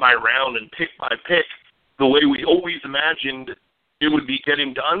round by round and pick by pick the way we always imagined it would be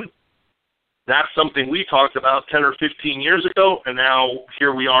getting done. That's something we talked about 10 or 15 years ago, and now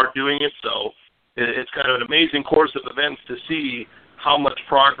here we are doing it. So it's kind of an amazing course of events to see how much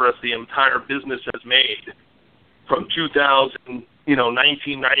progress the entire business has made from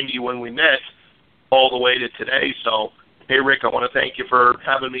 1990 when we met all the way to today. So, hey, Rick, I want to thank you for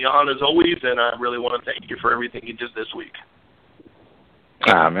having me on as always, and I really want to thank you for everything you did this week.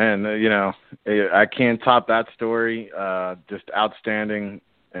 Man, I can't top that story. Just outstanding.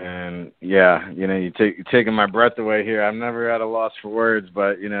 And yeah, you're taking my breath away here. I'm never at a loss for words,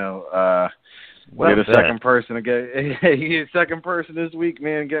 but you're the second person to get second person this week,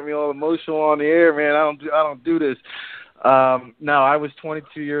 man. Get me all emotional on the air, man. I don't do this. No, I was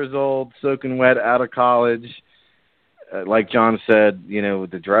 22 years old, soaking wet, out of college. Like John said,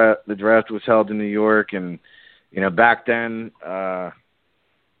 the draft was held in New York, and back then.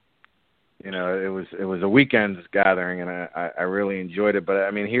 It was a weekend gathering, and I really enjoyed it. But,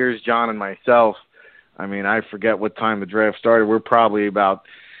 I mean, here's John and myself. I mean, I forget what time the draft started. We're probably about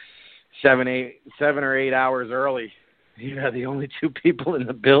 7 or 8 hours early. The only two people in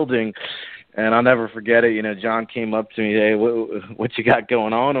the building. And I'll never forget it. John came up to me, hey, what you got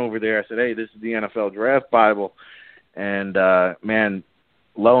going on over there? I said, hey, this is the NFL Draft Bible. And, man,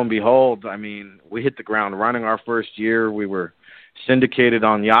 lo and behold, I mean, we hit the ground running our first year. We were syndicated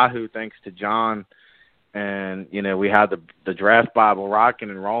on Yahoo thanks to John, and we had the Draft Bible rocking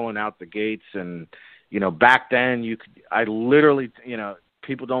and rolling out the gates. And back then I literally,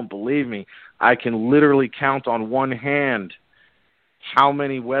 people don't believe me, I can literally count on one hand how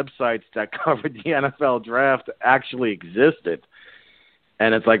many websites that covered the NFL draft actually existed.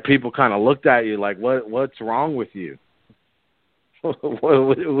 And it's like people kind of looked at you like, what's wrong with you?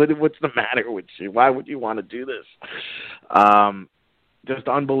 What's the matter with you? Why would you want to do this? Just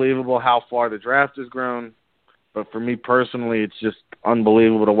unbelievable how far the draft has grown. But for me personally, it's just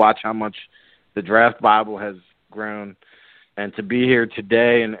unbelievable to watch how much the Draft Bible has grown. And to be here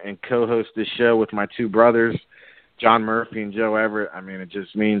today and co-host this show with my two brothers, John Murphy and Joe Everett, I mean, it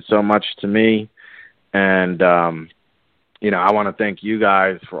just means so much to me. And, I want to thank you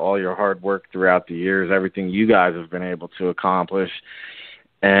guys for all your hard work throughout the years, everything you guys have been able to accomplish.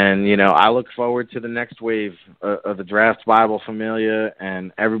 And, I look forward to the next wave of the Draft Bible Familia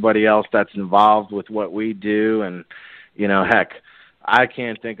and everybody else that's involved with what we do. And, heck, I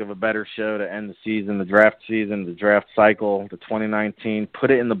can't think of a better show to end the season, the draft season, the draft cycle, the 2019.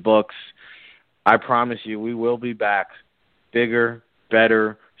 Put it in the books. I promise you we will be back bigger,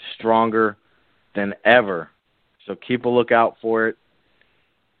 better, stronger than ever. So keep a lookout for it.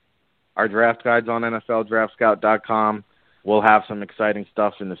 Our draft guide's on NFLDraftScout.com. We'll have some exciting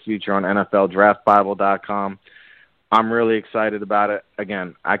stuff in the future on NFLDraftBible.com. I'm really excited about it.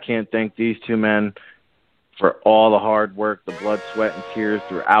 Again, I can't thank these two men for all the hard work, the blood, sweat, and tears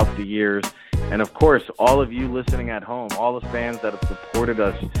throughout the years. And, of course, all of you listening at home, all the fans that have supported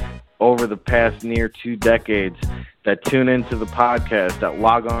us over the past near 2 decades, that tune into the podcast, that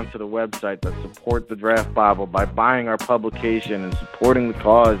log on to the website, that support the Draft Bible by buying our publication and supporting the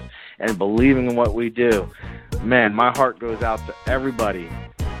cause and believing in what we do. Man, my heart goes out to everybody,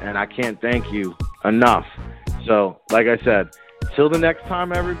 and I can't thank you enough. So, like I said, till the next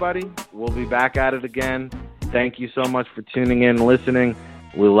time, everybody, we'll be back at it again. Thank you so much for tuning in and listening.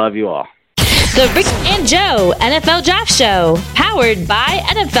 We love you all. The Rick and Joe NFL Draft Show, powered by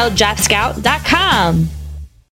NFLDraftScout.com.